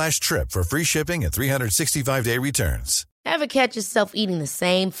quince.com/trip for free shipping and 365-day returns. Ever catch yourself eating the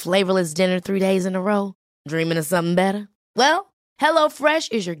same flavorless dinner 3 days in a row? Dreaming of something better? Well,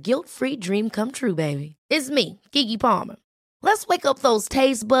 HelloFresh is your guilt-free dream come true, baby. It's me, Keke Palmer. Let's wake up those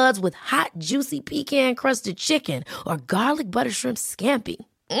taste buds with hot, juicy pecan-crusted chicken or garlic butter shrimp scampi.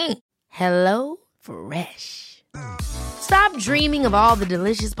 Hello Fresh. Stop dreaming of all the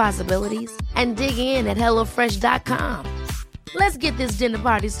delicious possibilities and dig in at HelloFresh.com. Let's get this dinner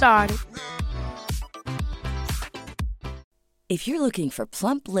party started. If you're looking for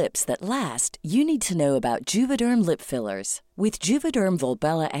plump lips that last, you need to know about Juvederm lip fillers. With Juvederm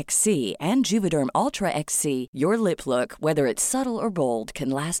Volbella XC and Juvederm Ultra XC, your lip look, whether it's subtle or bold, can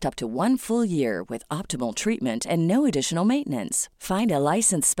last up to 1 full year with optimal treatment and no additional maintenance. Find a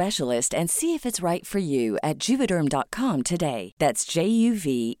licensed specialist and see if it's right for you at Juvederm.com today. That's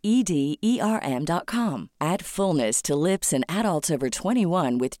JUVEDERM.com. Add fullness to lips in adults over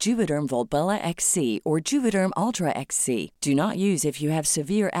 21 with Juvederm Volbella XC or Juvederm Ultra XC. Do not use if you have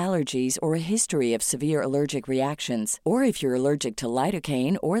severe allergies or a history of severe allergic reactions, or if you're allergic to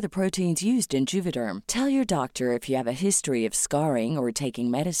lidocaine or the proteins used in Juvederm. Tell your doctor if you have a history of scarring or taking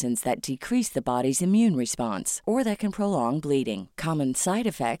medicines that decrease the body's immune response or that can prolong bleeding. Common side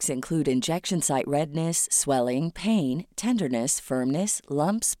effects include injection site redness, swelling, pain, tenderness, firmness,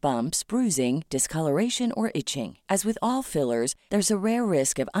 lumps, bumps, bruising, discoloration, or itching. As with all fillers, there's a rare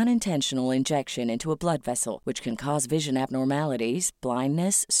risk of unintentional injection into a blood vessel, which can cause vision abnormalities,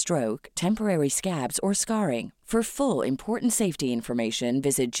 blindness, stroke, temporary scabs, or scarring. For full, important safety information,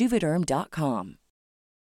 visit Juvederm.com.